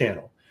Neisha's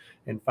channel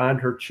and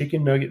find her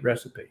chicken nugget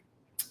recipe.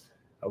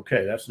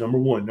 Okay, that's number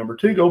 1. Number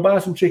 2, go buy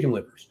some chicken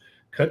livers.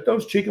 Cut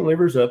those chicken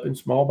livers up in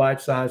small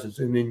bite sizes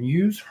and then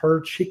use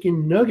her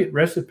chicken nugget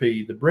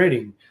recipe, the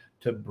breading,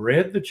 to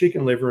bread the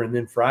chicken liver and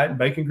then fry it in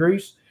bacon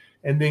grease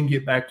and then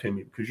get back to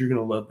me because you're going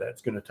to love that.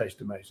 It's going to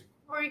taste amazing.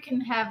 Or you can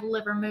have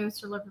liver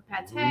mousse or liver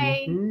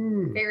pate.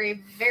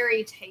 Very,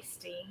 very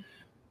tasty.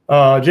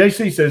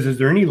 JC says, is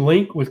there any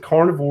link with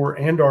Carnivore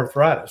and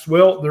arthritis?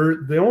 Well,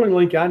 the only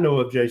link I know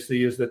of,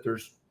 JC, is that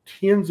there's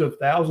tens of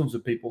thousands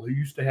of people who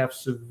used to have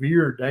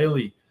severe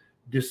daily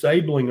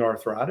disabling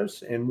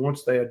arthritis. And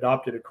once they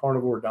adopted a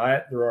carnivore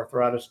diet, their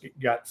arthritis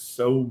got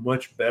so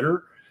much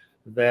better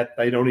that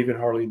they don't even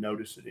hardly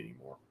notice it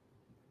anymore.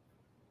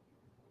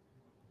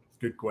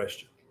 Good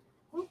question.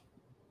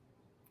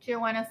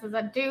 Joanna says,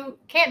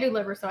 can't do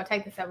liver, so I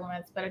take the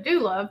supplements, but I do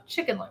love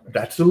chicken liver.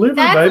 That's the liver,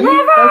 That's baby.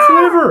 liver. That's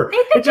liver.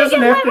 It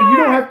doesn't have liver. to, you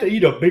don't have to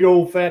eat a big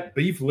old fat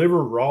beef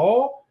liver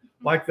raw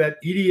like that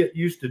idiot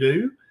used to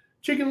do.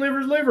 Chicken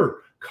liver is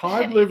liver.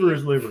 Cod liver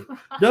is liver.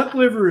 Duck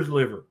liver is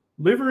liver.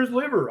 Liver is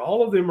liver.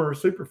 All of them are a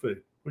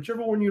superfood.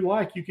 Whichever one you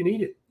like, you can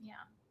eat it. Yeah,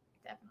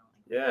 definitely.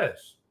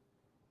 Yes.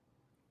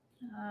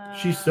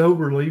 She's so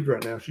relieved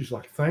right now. She's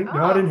like, thank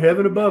God in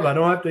heaven above, I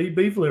don't have to eat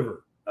beef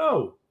liver.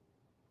 Oh.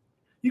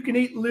 You can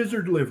eat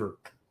lizard liver,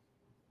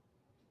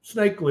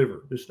 snake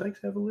liver. Do snakes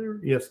have a liver?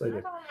 Yes, they do.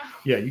 I don't know.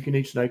 Yeah, you can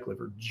eat snake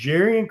liver.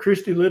 Jerry and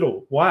Christy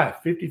Little, wife,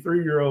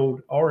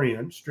 53-year-old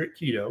RN, strict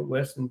keto,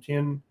 less than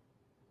 10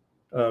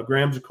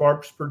 grams of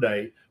carbs per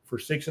day for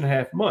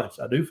 6.5 months.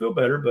 I do feel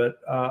better, but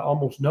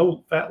almost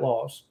no fat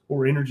loss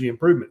or energy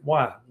improvement.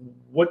 Why?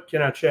 What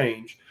can I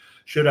change?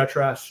 Should I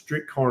try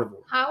strict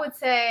carnivore? I would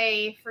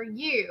say for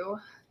you,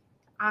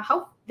 I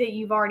hope that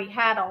you've already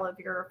had all of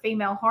your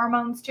female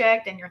hormones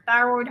checked and your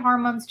thyroid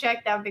hormones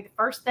checked. That would be the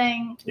first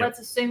thing. Yep. Let's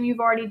assume you've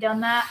already done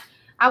that.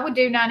 I would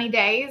do 90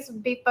 days,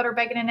 beef, butter,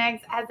 bacon, and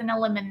eggs as an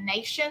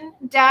elimination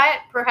diet.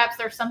 Perhaps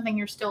there's something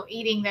you're still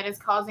eating that is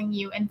causing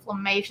you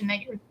inflammation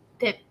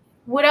that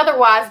would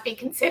otherwise be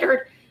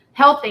considered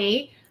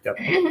healthy. Yep.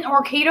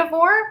 Or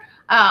ketovore.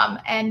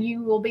 And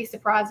you will be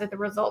surprised at the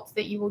results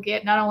that you will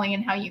get, not only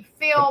in how you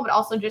feel, but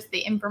also just the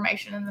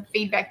information and the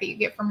feedback that you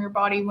get from your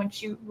body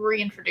once you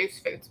reintroduce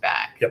foods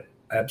back. Yep,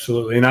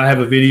 absolutely. And I have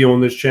a video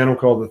on this channel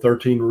called the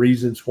 13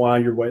 Reasons Why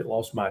Your Weight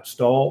Loss Might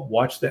Stall.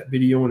 Watch that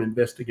video and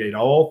investigate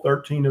all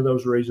 13 of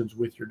those reasons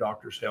with your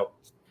doctor's help.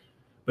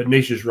 But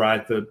Neisha's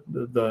right. The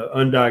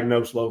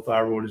undiagnosed low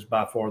thyroid is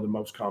by far the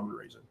most common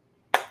reason.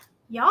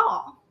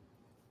 Y'all,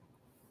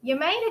 you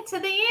made it to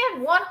the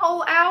end. 1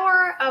 whole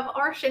hour of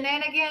our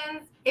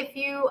shenanigans. If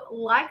you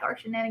like our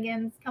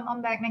shenanigans, come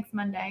on back next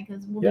Monday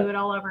because we'll do it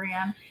all over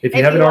again. If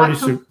you haven't already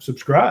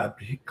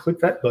subscribed, click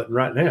that button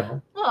right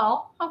now.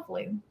 Well,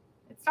 hopefully.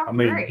 It's not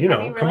great. You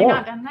know, have you really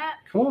not done that?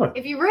 Come on.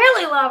 If you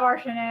really love our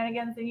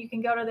shenanigans, then you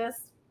can go to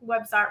this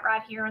website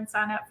right here and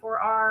sign up for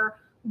our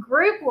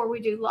group where we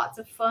do lots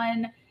of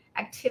fun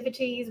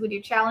activities. We do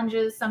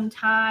challenges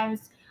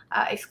sometimes,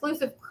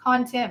 exclusive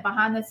content,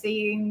 behind the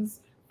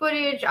scenes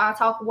footage. I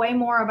talk way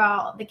more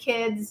about the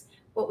kids,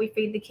 what we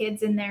feed the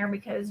kids in there,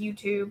 because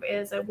YouTube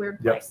is a weird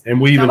place. And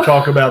we even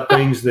talk about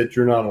things that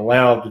you're not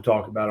allowed to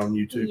talk about on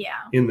YouTube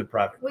in the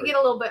private group. We get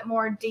a little bit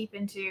more deep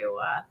into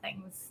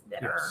things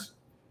that are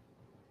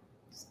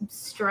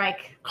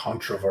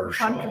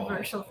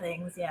controversial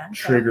things. Yeah.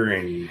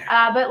 Triggering.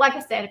 But like I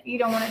said, if you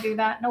don't want to do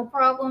that, no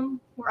problem.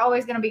 We're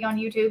always going to be on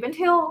YouTube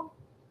until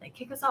they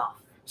kick us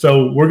off.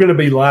 So we're going to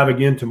be live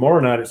again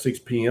tomorrow night at 6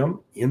 p.m.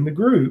 in the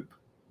group.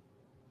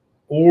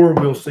 Or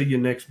we'll see you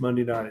next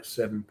Monday night at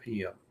 7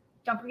 p.m.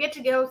 Don't forget to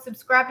go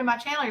subscribe to my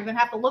channel. You're going to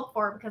have to look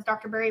for it because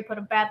Dr. Berry put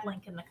a bad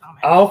link in the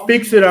comments. I'll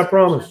fix it, I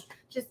promise.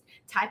 Just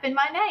type in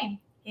my name,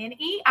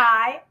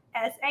 Neisha.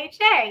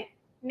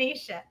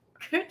 Neisha.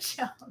 Good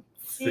job.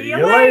 See you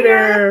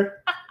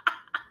later.